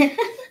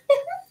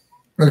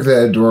 Look at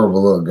that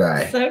adorable little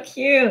guy. So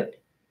cute.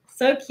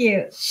 So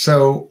cute.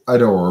 So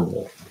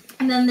adorable.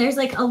 And then there's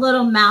like a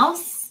little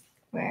mouse.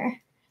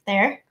 Where?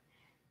 There.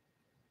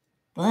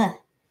 Blah.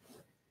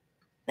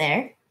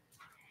 There.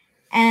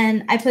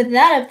 And I put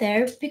that up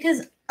there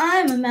because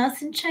I'm a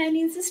mouse in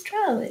Chinese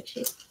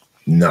astrology.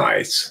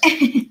 Nice.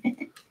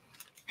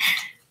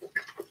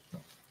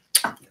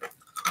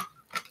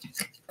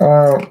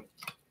 All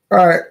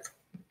right.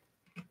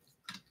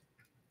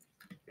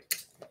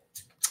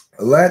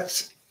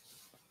 Let's.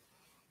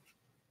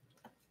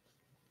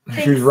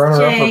 Thanks, who's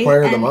runner up for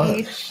player of the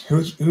JNH.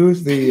 month?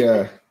 Who's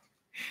the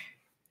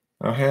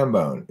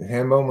Hambone?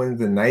 Hambone wins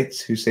the Knights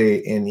Who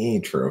Say NE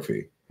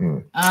trophy.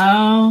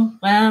 Oh,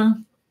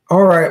 well.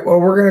 All right.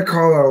 Well, we're gonna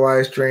call it a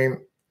live stream.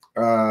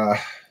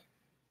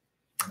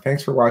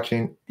 Thanks for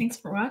watching. Thanks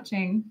for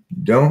watching.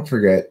 Don't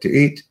forget to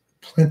eat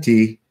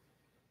plenty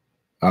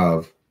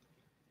of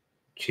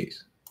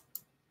cheese.